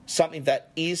 something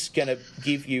that is going to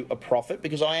give you a profit,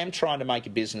 because I am trying to make a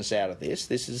business out of this.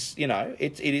 This is, you know,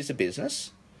 it is a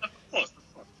business. Of course.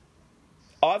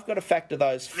 I've got to factor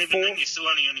those four... Even then, you're still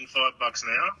only earning $5 an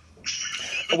hour.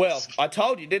 Well, I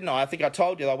told you, didn't I? I think I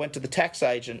told you I went to the tax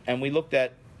agent and we looked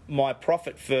at my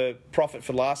profit for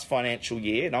last financial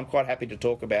year, and I'm quite happy to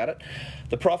talk about it.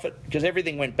 The profit, because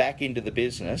everything went back into the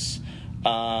business.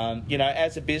 You know,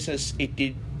 as a business, it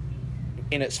did,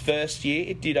 in its first year,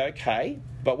 it did okay.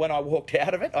 But when I walked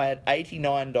out of it, I had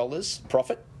 $89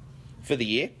 profit for the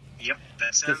year. Yep,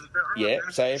 that sounds about right. Yeah,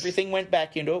 so everything went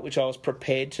back into it, which I was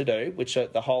prepared to do, which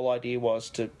the whole idea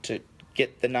was to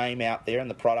get the name out there and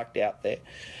the product out there.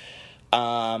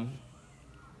 And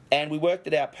we worked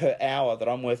it out per hour that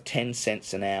I'm worth 10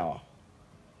 cents an hour.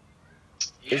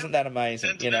 Yep. Isn't that amazing?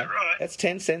 Sounds about right. That's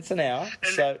 10 cents an hour.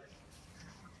 And so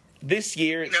this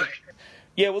year it's...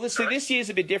 this year's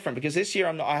a bit different because this year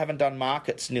I haven't done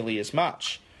markets nearly as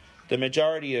much. The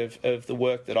majority of the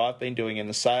work that I've been doing and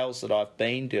the sales that I've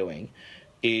been doing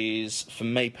is, for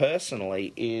me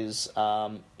personally, is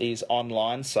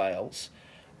online sales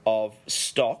of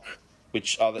stock,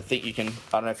 which I think I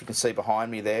don't know if you can see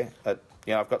behind me there.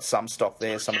 I've got some stock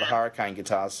there, some of the Hurricane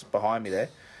guitars behind me there.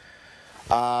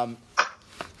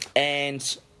 And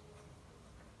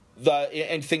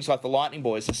things like the Lightning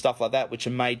Boys and stuff like that, which are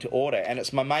made to order. And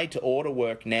it's my made to order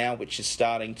work now which is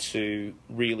starting to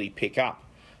really pick up.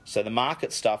 So the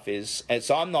market stuff is, and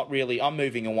so I'm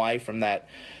moving away from that,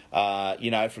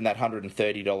 from that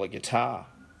 $130 guitar,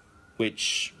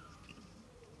 which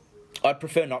I'd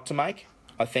prefer not to make,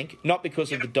 I think. Not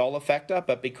because of the dollar factor,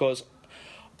 but because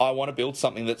I want to build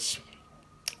something that's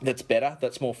better,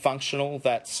 that's more functional,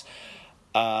 that's,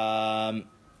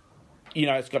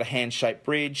 it's got a hand-shaped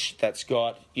bridge, that's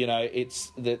got,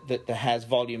 that has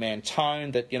volume and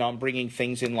tone, that, I'm bringing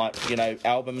things in like,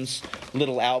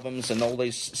 little albums and all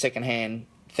these second-hand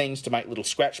things to make little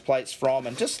scratch plates from,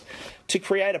 and just to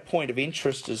create a point of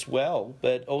interest as well,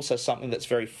 but also something that's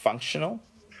very functional.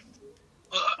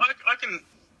 Well, I can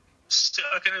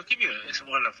give you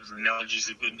one of the analogies,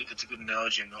 if it's a good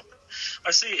analogy or not.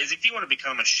 I see it as if you want to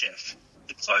become a chef,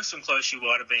 the closer and closer you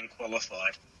are to being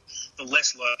qualified, the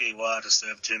less likely you are to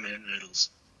serve 2-minute noodles.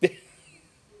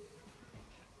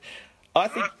 I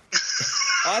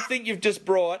think you've just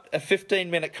brought a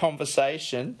 15-minute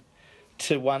conversation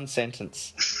to one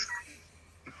sentence,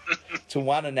 to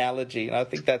one analogy, and I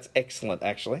think that's excellent.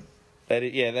 Actually, that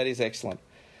is excellent.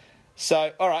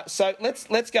 So, all right. So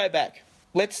let's go back.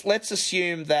 Let's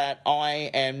assume that I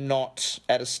am not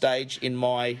at a stage in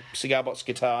my Cigar Box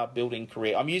guitar building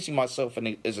career. I'm using myself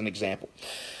as an example.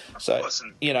 So,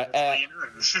 yeah,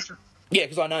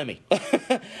 because I know me.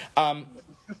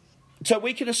 So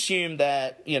we can assume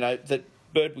that, that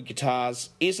Birdwood Guitars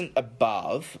isn't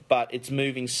above, but it's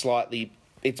moving slightly.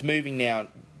 It's moving now.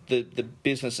 The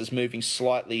business is moving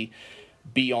slightly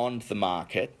beyond the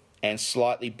market and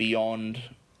slightly beyond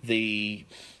the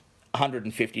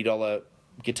 $150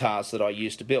 guitars that I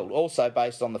used to build. Also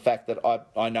based on the fact that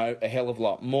I know a hell of a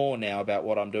lot more now about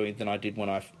what I'm doing than I did when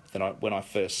I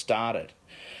first started.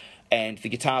 And the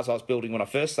guitars I was building when I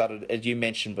first started, as you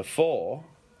mentioned before,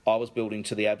 I was building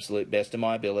to the absolute best of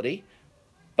my ability.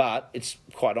 But it's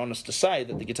quite honest to say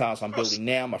that the guitars I'm building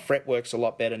now, my fretwork's a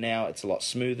lot better now, it's a lot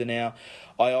smoother now.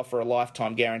 I offer a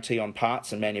lifetime guarantee on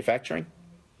parts and manufacturing.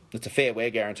 It's a fair wear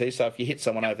guarantee, so if you hit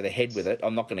someone over the head with it,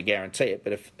 I'm not going to guarantee it,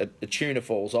 but if a tuner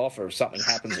falls off or if something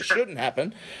happens that shouldn't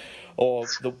happen, or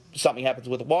something happens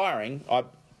with the wiring, I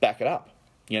back it up.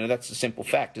 That's the simple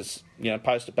fact, is,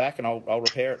 post it back and I'll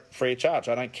repair it free of charge.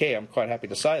 I don't care. I'm quite happy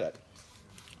to say that.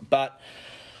 But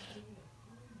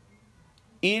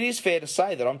it is fair to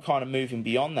say that I'm kind of moving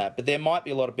beyond that, but there might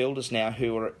be a lot of builders now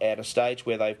who are at a stage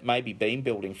where they've maybe been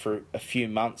building for a few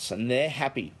months and they're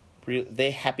happy.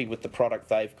 They're happy with the product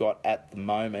they've got at the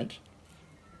moment.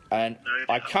 And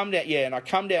I come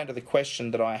down to the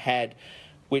question that I had,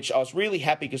 which I was really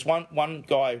happy because one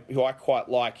guy who I quite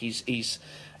like, he's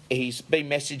been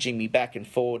messaging me back and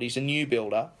forward. He's a new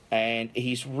builder and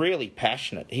he's really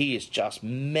passionate. He is just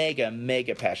mega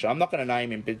passionate. I'm not going to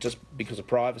name him just because of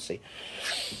privacy,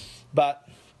 but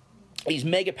he's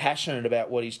mega passionate about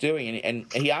what he's doing. And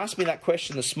he asked me that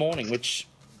question this morning, which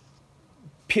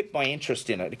pipped my interest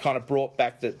in it. It kind of brought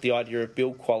back the idea of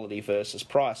build quality versus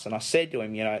price. And I said to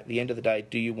him, at the end of the day,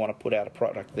 do you want to put out a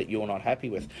product that you're not happy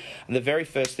with? And the very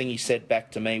first thing he said back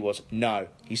to me was, no.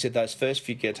 He said, those first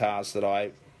few guitars that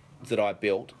I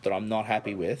built that I'm not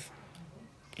happy with,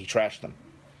 he trashed them,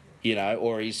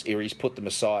 or he's put them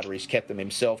aside, or he's kept them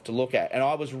himself to look at. And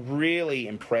I was really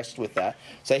impressed with that.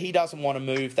 So he doesn't want to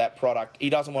move that product.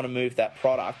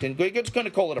 And we're just going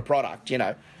to call it a product,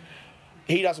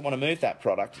 He doesn't want to move that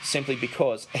product simply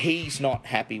because he's not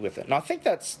happy with it. And I think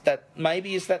that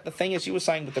maybe is that the thing, as you were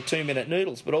saying with the 2-minute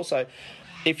noodles, but also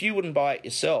if you wouldn't buy it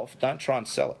yourself, don't try and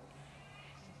sell it.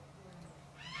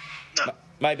 No.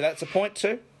 Maybe that's a point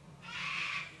too.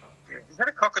 Is that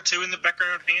a cockatoo in the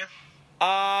background here?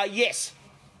 Yes.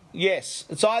 Yes.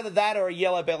 It's either that or a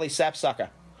yellow belly sapsucker.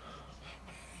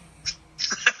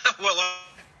 Well,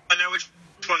 I know which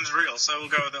one's real, so we'll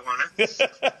go with that one. Eh?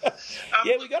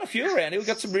 Yeah, we got a few around here. We've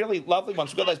got some really lovely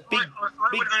ones. We've got those big... I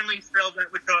would only sell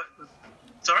that with...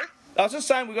 Sorry? I was just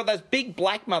saying, we've got those big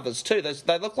black mothers too.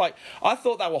 They look like... I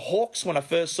thought they were hawks when I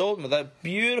first saw them. They're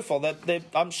beautiful.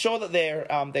 I'm sure that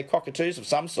they're cockatoos of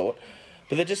some sort.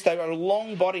 But they've got a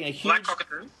long body and a huge... Black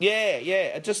cockatoo?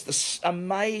 Yeah. Just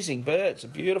amazing birds.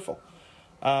 They're beautiful.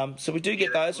 So we do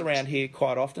get those around here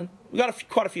quite often. We've got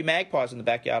quite a few magpies in the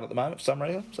backyard at the moment for some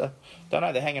reason. So, don't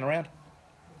know, they're hanging around.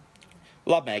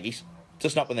 Love maggies.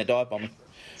 Just not when they're dive bombing.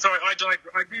 Sorry, I did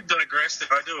digress there.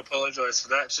 I do apologise for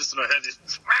that. It's just that I heard this,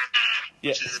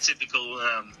 which is a typical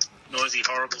noisy,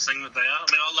 horrible thing that they are. I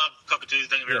mean, I love cockatoos,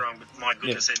 don't get me wrong, but my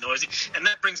goodness, they're noisy. And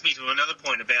that brings me to another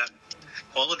point about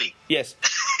quality. Yes.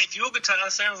 If your guitar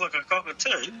sounds like a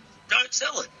cockatoo, don't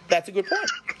sell it. That's a good point.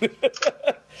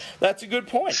 That's a good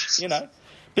point, you know.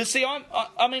 But see, I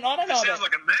mean, I don't know. It sounds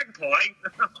like a magpie.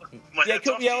 Well, that's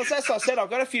what I said. I've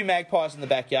got a few magpies in the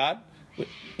backyard.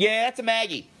 Yeah, that's a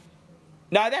Maggie.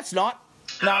 No, that's not.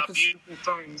 No, beautiful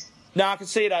songs. No, I can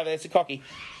see it over there. It's a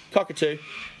cockatoo.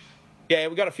 Yeah,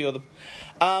 we got a few of them.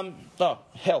 Oh,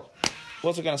 hell.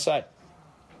 What was I going to say?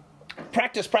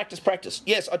 Practice.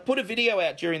 Yes, I put a video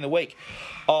out during the week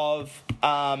of...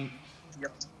 Yep.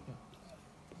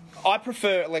 I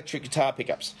prefer electric guitar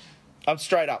pickups. I'm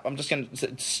straight up. I'm just going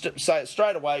to say it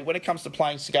straight away. When it comes to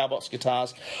playing cigar box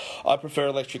guitars, I prefer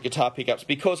electric guitar pickups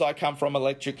because I come from an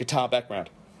electric guitar background.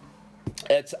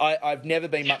 I've never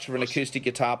been much of an acoustic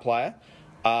guitar player.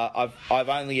 I've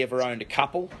only ever owned a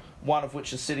couple, one of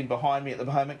which is sitting behind me at the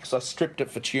moment because I stripped it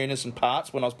for tuners and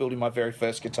parts when I was building my very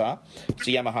first guitar. It's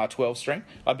a Yamaha 12-string.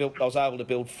 I was able to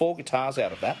build 4 guitars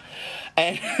out of that,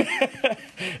 and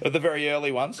the very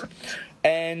early ones,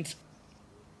 and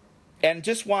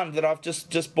just one that I've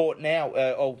just bought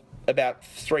now, about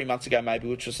 3 months ago maybe,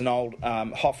 which was an old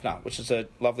Hofner, which is a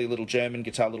lovely little German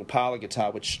guitar, little parlour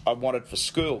guitar, which I wanted for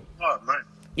school. Oh, mate.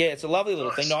 Yeah, it's a lovely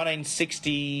little thing,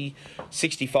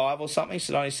 1965 or something,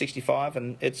 so 1965,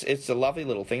 and it's a lovely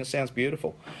little thing. It sounds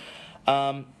beautiful.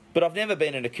 But I've never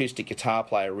been an acoustic guitar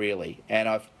player, really, and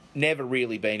I've never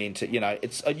really been into,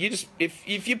 it's you just if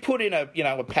you put in a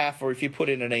PAF, or if you put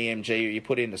in an EMG, or you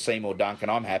put in a Seymour Duncan,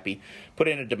 I'm happy. Put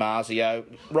in a DiMarzio,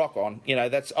 rock on.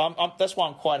 That's why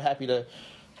I'm quite happy to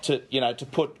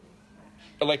put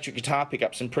electric guitar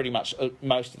pickups in pretty much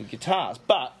most of the guitars.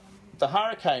 But the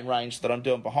Hurricane range that I'm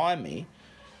doing behind me,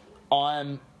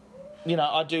 I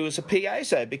do as a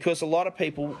piezo, because a lot of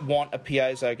people want a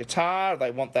piezo guitar.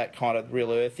 They want that kind of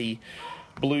real earthy,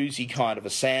 bluesy kind of a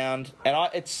sound, and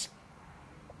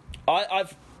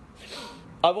I've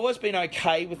always been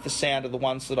okay with the sound of the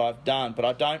ones that I've done, but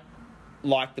I don't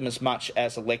like them as much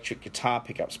as electric guitar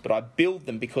pickups. But I build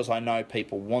them because I know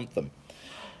people want them.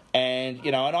 And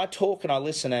and I talk and I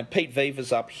listen. And Pete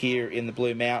Viva's up here in the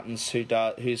Blue Mountains,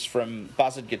 who's from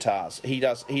Buzzard Guitars. He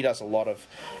does a lot of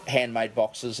handmade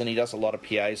boxes, and he does a lot of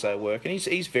piezo work, and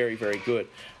he's very, very good.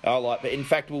 But in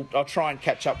fact, I'll try and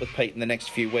catch up with Pete in the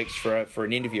next few weeks for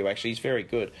an interview. Actually, he's very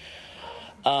good.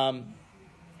 But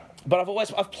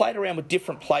I've played around with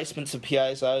different placements of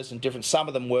piezos, and different. Some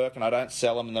of them work, and I don't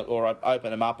sell them, or I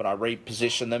open them up and I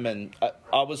reposition them. And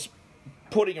I was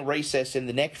putting a recess in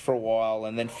the neck for a while,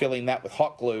 and then filling that with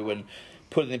hot glue, and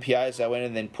putting the piezo in,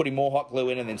 and then putting more hot glue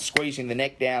in, and then squeezing the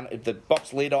neck down, the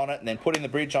box lid on it, and then putting the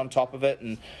bridge on top of it.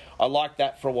 And I liked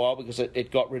that for a while because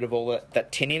it got rid of all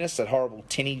that tinniness, that horrible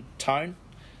tinny tone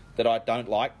that I don't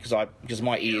like because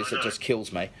my ears, it just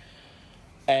kills me.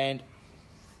 And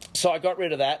so I got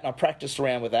rid of that, and I practiced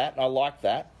around with that, and I liked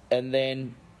that. And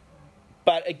then,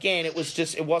 but again, there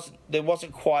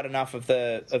wasn't quite enough of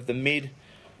the mid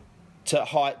to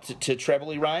height to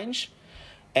trebly range,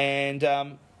 and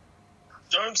don't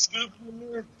scoop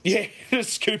it. Yeah,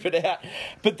 scoop it out.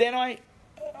 But then I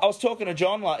was talking to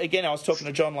John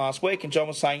last week, and John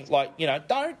was saying,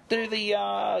 don't do the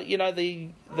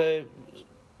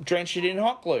drench it in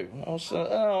hot glue. I was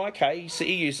okay.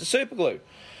 He uses super glue,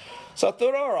 so I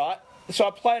thought, all right. So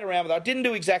I played around with it. I didn't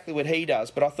do exactly what he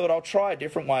does, but I thought I'll try a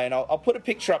different way, and I'll put a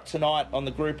picture up tonight on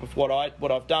the group of what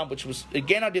I've done, which was,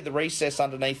 again, I did the recess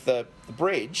underneath the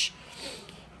bridge,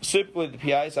 super glued the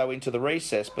piezo into the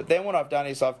recess, but then what I've done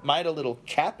is I've made a little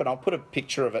cap, and I'll put a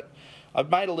picture of it. I've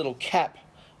made a little cap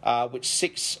which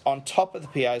sits on top of the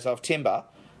piezo of timber,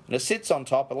 and it sits on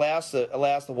top, allows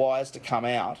the wires to come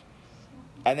out,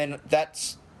 and then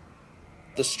that's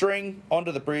the string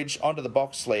onto the bridge, onto the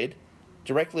box sled,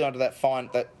 directly onto that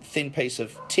thin piece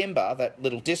of timber, that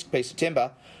little disc piece of timber,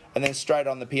 and then straight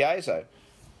on the piezo.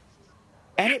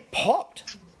 And it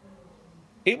popped.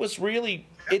 It's really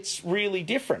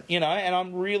different, and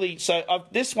I'm really... So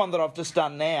this one that I've just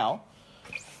done now,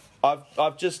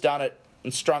 I've just done it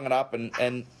and strung it up,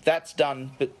 and that's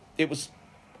done. But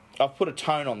I've put a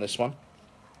tone on this one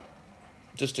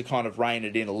just to kind of rein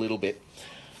it in a little bit.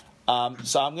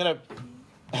 So I'm going to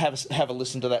have a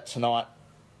listen to that tonight.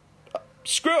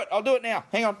 Screw it, I'll do it now.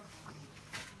 Hang on.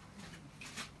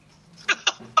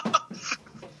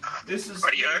 This is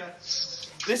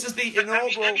the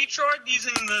inaugural. Have you tried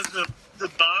using the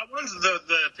bar ones, the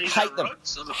piezo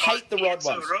rods? Or the hate the rod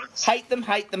ones. Rods? Hate them.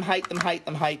 I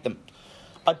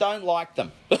don't like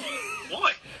them.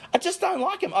 Why? I just don't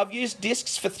like them. I've used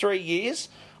discs for 3 years.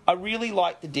 I really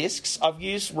like the discs. I've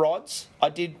used rods. I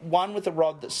did one with a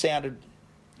rod that sounded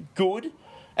good,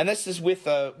 and this is with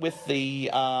the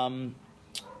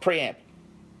preamp.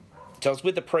 So I was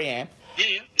with the preamp.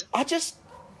 Yeah. I just...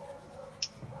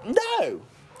 No.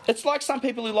 It's like some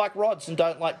people who like rods and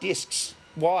don't like discs.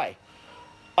 Why?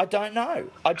 I don't know.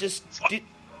 I just...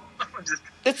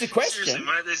 It's a question. Seriously,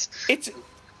 mate,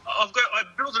 I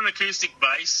built an acoustic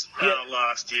bass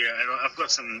last year, and I've got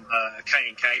some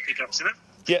K&K pickups in it.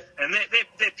 Yeah. And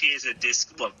they're piezo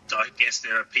disc. Well, I guess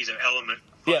they're a piezo element.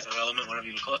 Element, whatever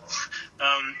you call it.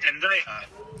 And they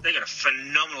got a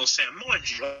phenomenal sound. Mind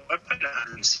you, I paid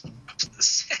 $160 for the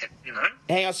set, you know.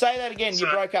 Hang on, say that again. So,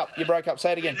 you broke up.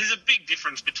 Say it again. There's a big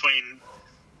difference between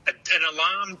an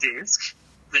alarm disc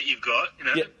that you've got, you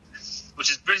know,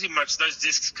 which is pretty much those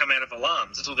discs come out of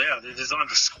alarms. That's all they are. They're designed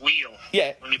to squeal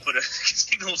when you put a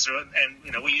signal through it, and,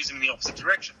 you know, we use them in the opposite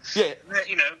direction. Yeah.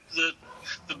 You know, the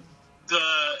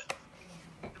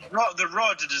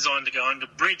rods are designed to go under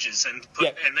bridges and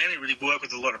they only really work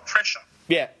with a lot of pressure.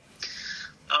 Yeah.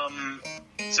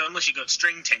 So unless you've got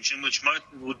string tension, which most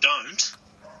people don't,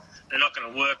 they're not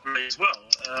going to work really as well.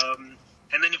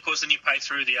 And then, of course, you pay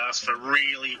through the arse for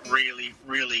really, really,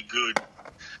 really good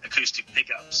acoustic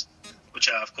pickups, which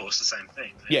are, of course, the same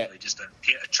thing. They're really just a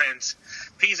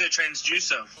piezo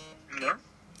transducer, you know?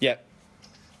 Yeah.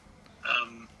 I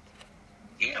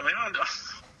mean,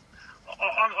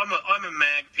 I'm a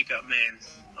mag pickup man.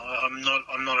 I'm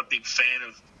not a big fan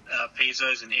of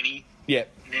piezos in any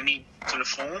sort of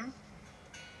form,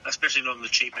 especially not on the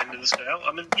cheap end of the scale.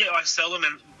 I mean, I sell them,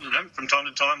 and, you know, from time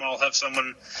to time I'll have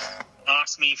someone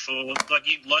ask me for, like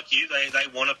you, they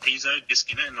want a piezo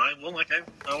disc in it, and okay,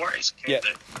 no worries, can't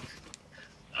do.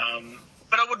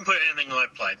 But I wouldn't put anything I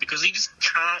play, because you just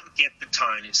can't get the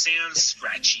tone. It sounds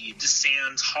scratchy. It just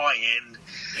sounds high end.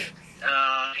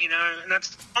 You know, and that's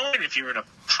fine if you're in a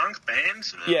punk band.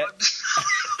 Yeah.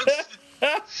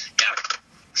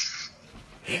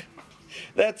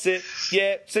 That's it.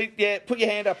 Yeah. See, put your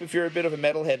hand up if you're a bit of a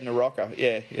metalhead and a rocker.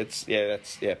 Yeah,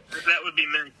 That would be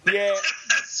me. Yeah.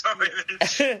 Sorry.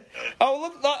 Oh,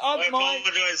 look, I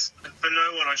apologise for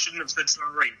no one. I shouldn't have said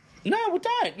sorry. No, well,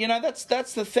 don't. You know,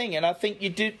 that's the thing, and I think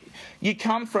you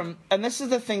come from, and this is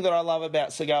the thing that I love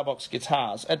about Cigar Box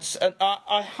guitars.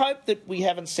 I hope that we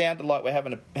haven't sounded like we're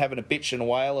having a bitch and a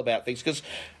wail about things, because,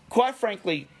 quite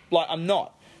frankly, like, I'm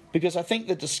not, because I think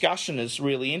the discussion is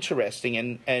really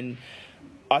interesting, and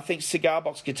I think Cigar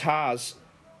Box guitars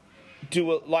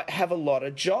have a lot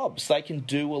of jobs. They can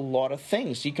do a lot of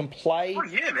things. You can play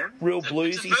real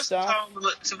bluesy stuff.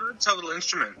 It's a versatile little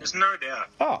instrument. There's no doubt.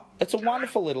 Oh, it's a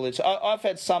wonderful little instrument. I've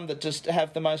had some that just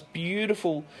have the most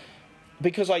beautiful,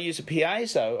 because I use a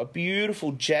piezo, a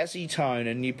beautiful jazzy tone,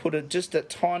 and you put just the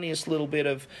tiniest little bit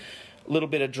of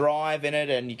drive in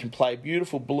it, and you can play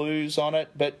beautiful blues on it.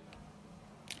 But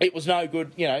it was no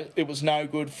good, you know. It was no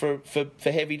good for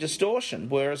heavy distortion.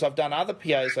 Whereas I've done other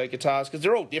piezo guitars, because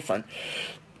they're all different,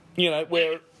 you know,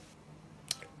 where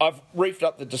I've reefed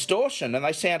up the distortion and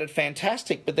they sounded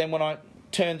fantastic. But then when I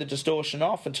turned the distortion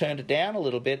off and turned it down a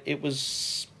little bit, it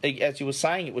was, as you were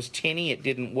saying, it was tinny. It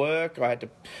didn't work. I had to,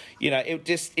 you know,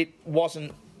 it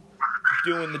wasn't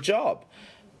doing the job.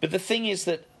 But the thing is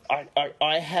that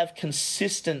I have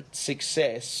consistent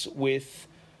success with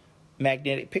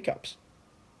magnetic pickups.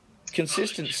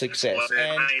 Consistent success.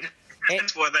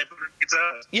 That's why they put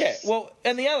guitars. Yeah, well,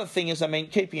 and the other thing is, I mean,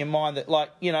 keeping in mind that,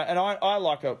 like, you know, and I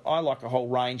like a whole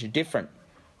range of different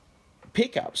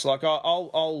pickups. Like,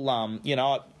 I'll you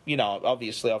know,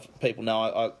 obviously, people know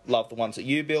I love the ones that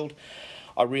you build.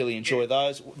 I really enjoy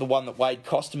those. The one that Wade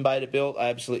Costenbader built, I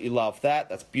absolutely love that.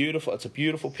 That's beautiful. It's a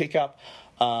beautiful pickup.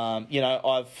 You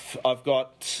know, I've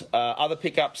got other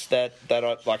pickups that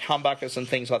I like, humbuckers and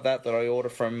things like that I order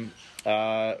from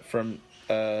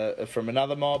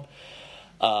another mob.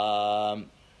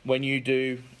 When you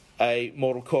do a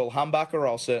Mortal Coil humbucker,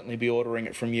 I'll certainly be ordering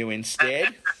it from you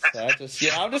instead. So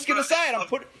I'm just going to say it.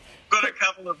 got a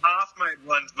couple of half-made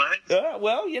ones, mate.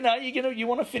 Well, you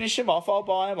want to finish them off. I'll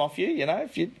buy them off you.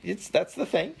 That's the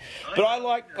thing. But I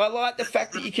like the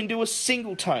fact that you can do a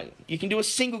single tone. You can do a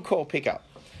single coil pickup.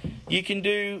 You can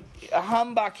do a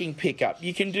humbucking pickup.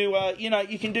 You can do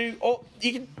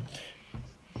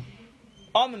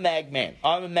I'm a mag man.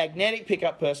 I'm a magnetic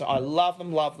pickup person. I love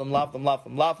them.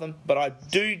 But I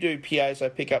do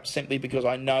piezo pickups simply because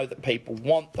I know that people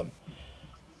want them.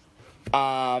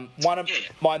 One of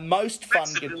my most fun.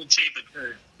 That's a little cheaper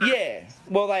too. Yeah,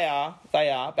 well they are.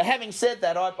 But having said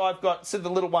that, I've got the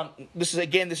little one. This is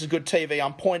good TV.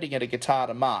 I'm pointing at a guitar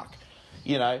to Mark,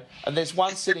 and there's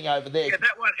one sitting over there. Yeah,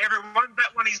 that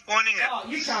one he's pointing at. Oh,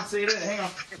 you can't see it. Hang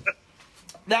on.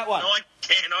 That one. No, I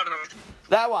can. I don't know.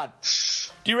 That one.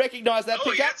 Do you recognise that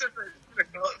pickup? Yeah,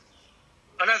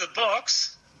 I know the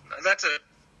box. Is that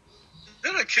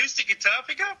an acoustic guitar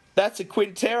pickup? That's a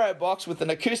Quintero box with an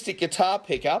acoustic guitar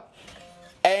pickup,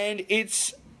 and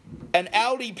it's an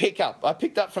Aldi pickup. I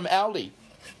picked up from Aldi.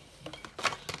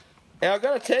 Now I've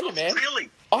got to tell you, man. Really?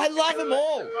 I love them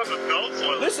all.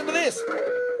 Listen to this.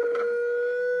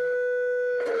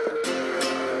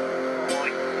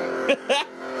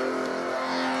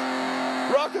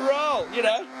 Rock and roll,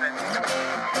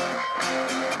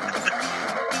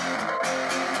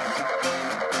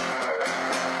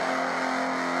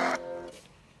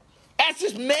 That's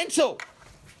just mental.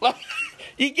 Like,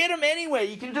 you get them anywhere.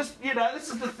 You can just, this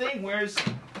is the thing. Whereas,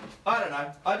 I don't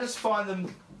know. I just find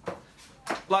them,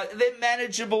 like, they're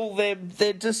manageable. They're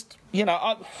just,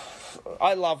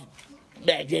 I love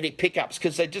magnetic pickups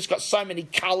because they've just got so many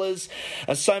colours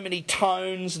and so many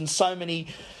tones and so many.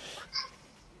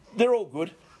 They're all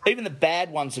good. Even the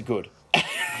bad ones are good.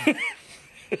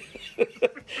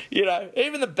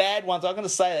 Even the bad ones, I'm going to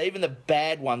say that, even the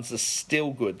bad ones are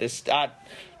still good. They're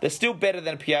still better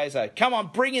than a piezo. Come on,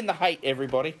 bring in the hate,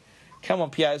 everybody. Come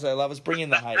on, piezo lovers, bring in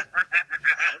the hate.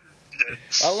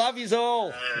 I love yous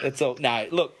all. That's all. No,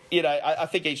 look, I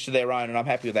think each to their own, and I'm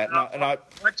happy with that. I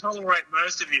tolerate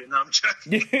most of you. No, I'm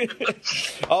joking.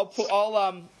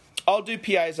 I'll do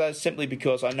piezos simply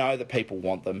because I know that people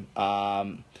want them.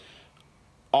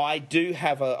 I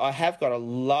have got a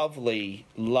lovely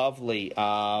Daddy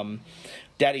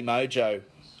Mojo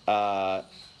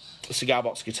cigar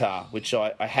box guitar, which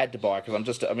I had to buy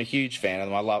because I'm a huge fan of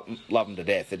them. I love them to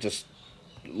death. They're just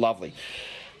lovely,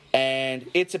 and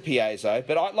it's a piezo.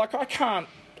 But I can't,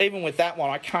 even with that one,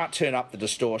 I can't turn up the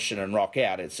distortion and rock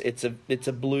out. It's a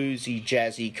bluesy,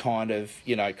 jazzy kind of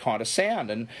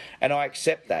sound, and I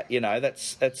accept that.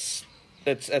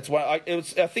 That's what I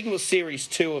think it was series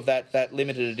 2 of that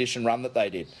limited edition run that they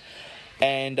did,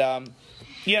 and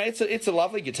it's a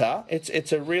lovely guitar.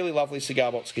 It's a really lovely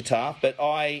cigar box guitar, but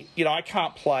I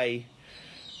can't play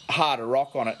harder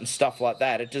rock on it and stuff like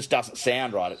that. It just doesn't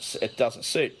sound right. It doesn't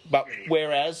suit. But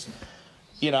whereas,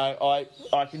 I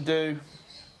can do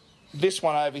this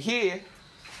one over here,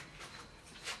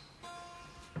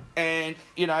 and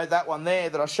that one there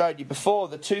that I showed you before,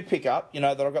 the 2 pickup,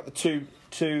 that I've got the two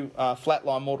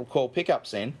flatline mortal coil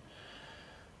pickups in,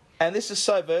 and this is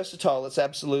so versatile it's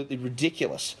absolutely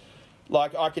ridiculous.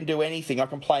 Like, I can do anything. I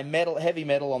can play heavy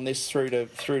metal on this through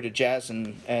to jazz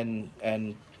and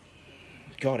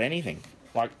God, anything.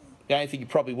 Like, the only thing you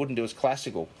probably wouldn't do is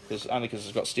classical, because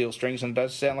it's got steel strings and it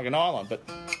does sound like a nylon. But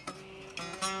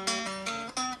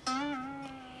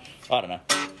I don't know.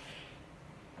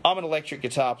 I'm an electric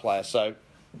guitar player, so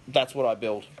that's what I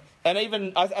build. And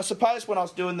even I suppose when I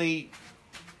was doing the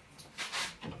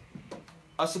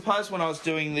piezos,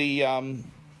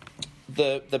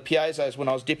 when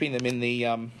I was dipping them in the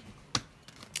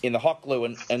hot glue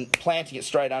and planting it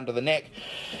straight under the neck,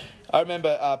 I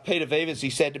remember Peter Vivas,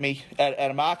 he said to me at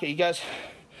a market, he goes,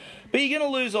 "But you're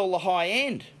going to lose all the high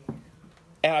end."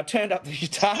 And I turned up the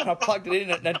guitar and I plugged it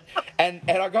in and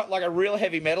I got like a real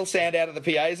heavy metal sound out of the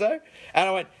piezo. And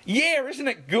I went, "Yeah, isn't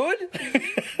it good?"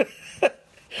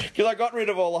 Because I got rid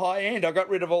of all the high end. I got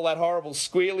rid of all that horrible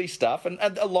squealy stuff. And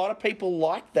a lot of people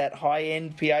like that high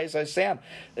end piezo sound.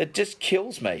 It just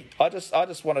kills me. I just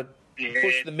want to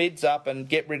push the mids up and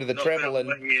get rid of the treble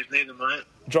and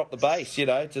drop the bass.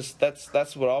 Just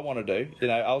that's what I want to do.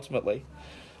 Ultimately.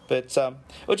 But well,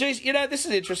 geez, this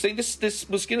is interesting. This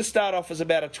was going to start off as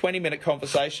about a 20-minute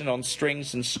conversation on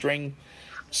strings and string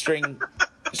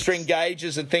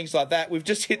gauges and things like that. We've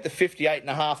just hit the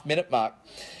 58.5-minute mark.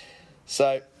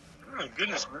 So, oh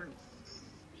goodness me,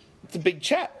 it's a big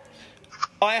chat.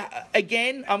 I'm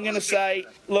going to say,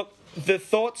 look, the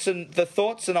thoughts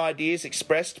and ideas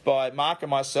expressed by Mark and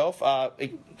myself are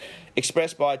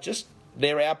expressed by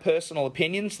they're our personal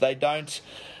opinions. They don't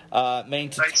mean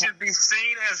to. They should be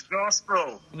seen as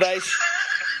gospel.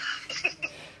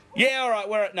 Yeah, all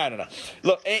right. No.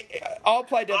 Look, I'll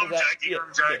play devil's advocate.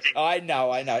 I'm joking. I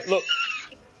know. Look,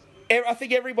 I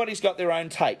think everybody's got their own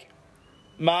take.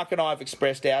 Mark and I have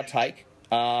expressed our take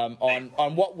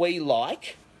on what we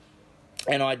like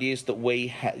and ideas that we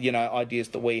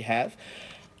have.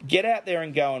 Get out there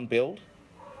and go and build.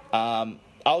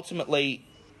 Ultimately,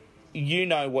 you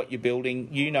know what you're building.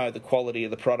 You know the quality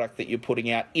of the product that you're putting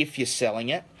out if you're selling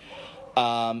it.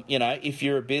 If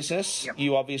you're a business,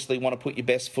 you obviously want to put your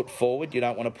best foot forward. You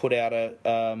don't want to put out a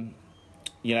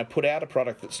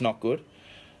product that's not good.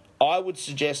 I would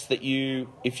suggest that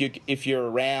if you're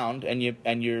around and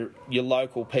your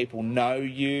local people know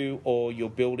you, or you're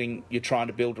trying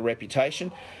to build a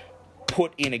reputation,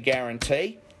 put in a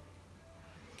guarantee.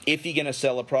 If you're going to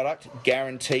sell a product,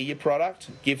 guarantee your product.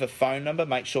 Give a phone number.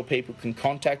 Make sure people can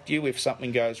contact you if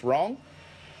something goes wrong.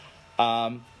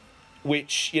 I've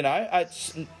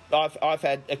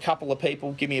had a couple of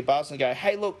people give me a buzz and go,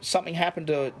 hey, look, something happened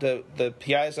to the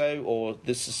piezo, or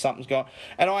something's gone.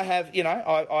 And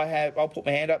I'll put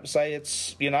my hand up and say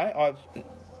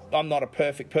I'm not a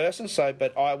perfect person,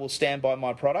 but I will stand by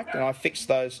my product, and I fix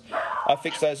those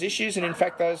issues. And in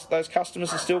fact, those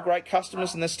customers are still great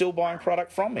customers, and they're still buying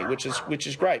product from me, which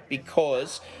is great,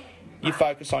 because you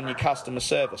focus on your customer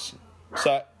service.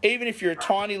 So even if you're a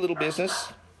tiny little business.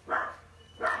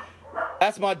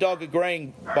 That's my dog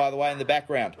agreeing, by the way, in the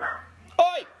background.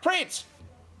 Oi, Prince!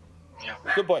 Yeah.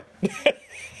 Good boy.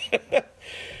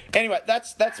 Anyway,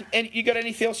 that's. And you got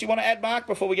anything else you want to add, Mark,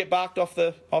 before we get barked off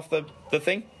the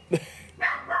thing? Not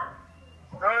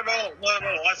at all.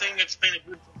 I think it's been a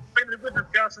good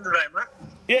discussion today, mate.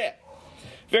 Yeah.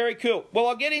 Very cool. Well,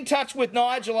 I'll get in touch with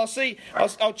Nigel.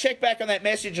 I'll check back on that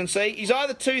message and see. He's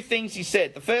either two things he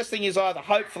said. The first thing is either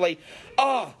hopefully,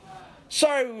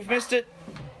 sorry we've missed it.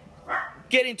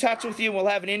 Get in touch with you and we'll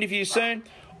have an interview soon.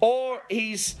 Or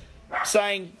he's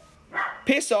saying,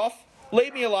 piss off,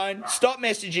 leave me alone, stop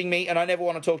messaging me, and I never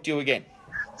want to talk to you again.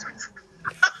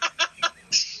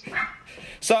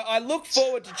 So I look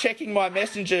forward to checking my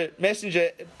messenger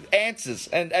answers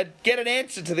and get an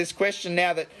answer to this question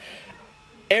now that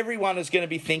everyone is going to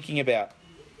be thinking about.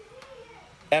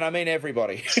 And I mean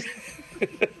everybody.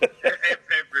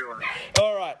 Everyone.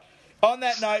 All right. On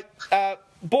that note,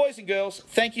 boys and girls,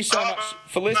 thank you so much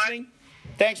for listening. Mate.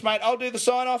 Thanks, mate. I'll do the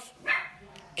sign-off.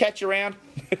 Catch you around.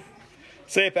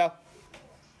 See you, pal.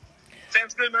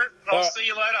 Sounds good, mate. I'll see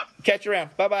you later. Catch you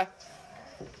around. Bye-bye.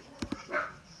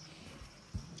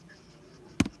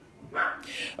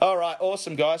 All right,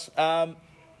 awesome, guys.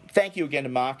 Thank you again to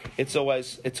Mark. It's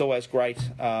always great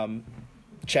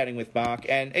chatting with Mark.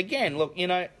 And again, look,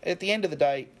 at the end of the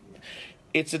day,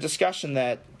 it's a discussion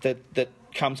that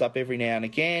comes up every now and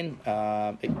again.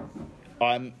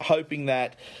 I'm hoping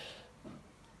that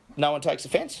no one takes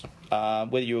offence.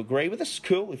 Whether you agree with us,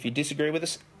 cool. If you disagree with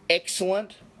us,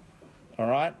 excellent. All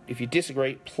right. If you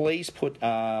disagree, please put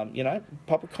pop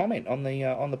a comment on the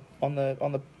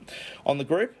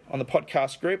group, on the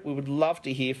podcast group. We would love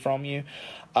to hear from you.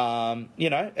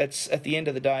 It's at the end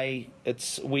of the day,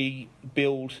 we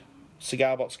build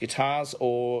cigar box guitars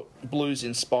or blues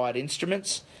inspired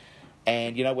instruments.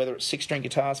 And, whether it's 6-string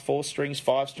guitars, 4 strings,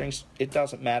 5 strings, it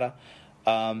doesn't matter.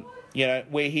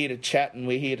 We're here to chat and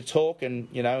we're here to talk and,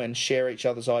 and share each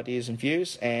other's ideas and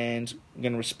views, and we're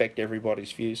going to respect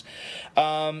everybody's views.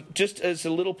 Just as a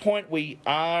little point, we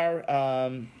are,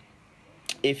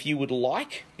 if you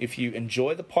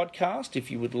enjoy the podcast, if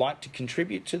you would like to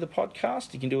contribute to the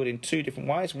podcast, you can do it in 2 different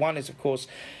ways. One is, of course,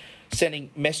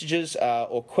 sending messages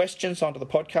or questions onto the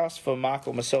podcast for Mark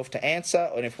or myself to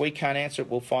answer. And if we can't answer it,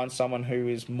 we'll find someone who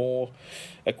is more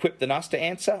equipped than us to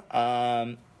answer.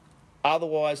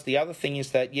 Otherwise, the other thing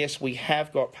is that, yes, we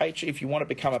have got Patreon. If you want to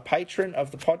become a patron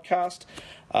of the podcast,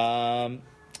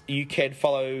 you can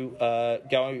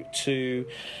go to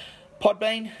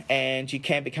Podbean, and you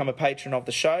can become a patron of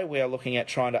the show. We are looking at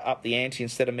trying to up the ante.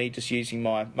 Instead of me just using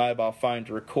my mobile phone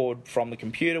to record from the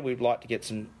computer, we'd like to get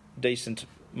some decent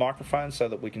microphones so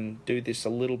that we can do this a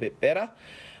little bit better.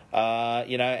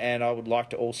 And I would like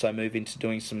to also move into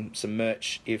doing some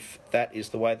merch if that is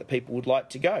the way that people would like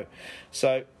to go.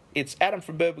 So it's Adam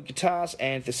from Birdwood Guitars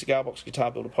and the Cigar Box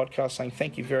Guitar Builder podcast saying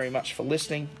thank you very much for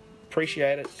listening.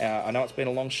 Appreciate it. I know it's been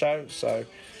a long show, so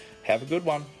have a good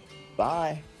one.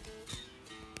 Bye.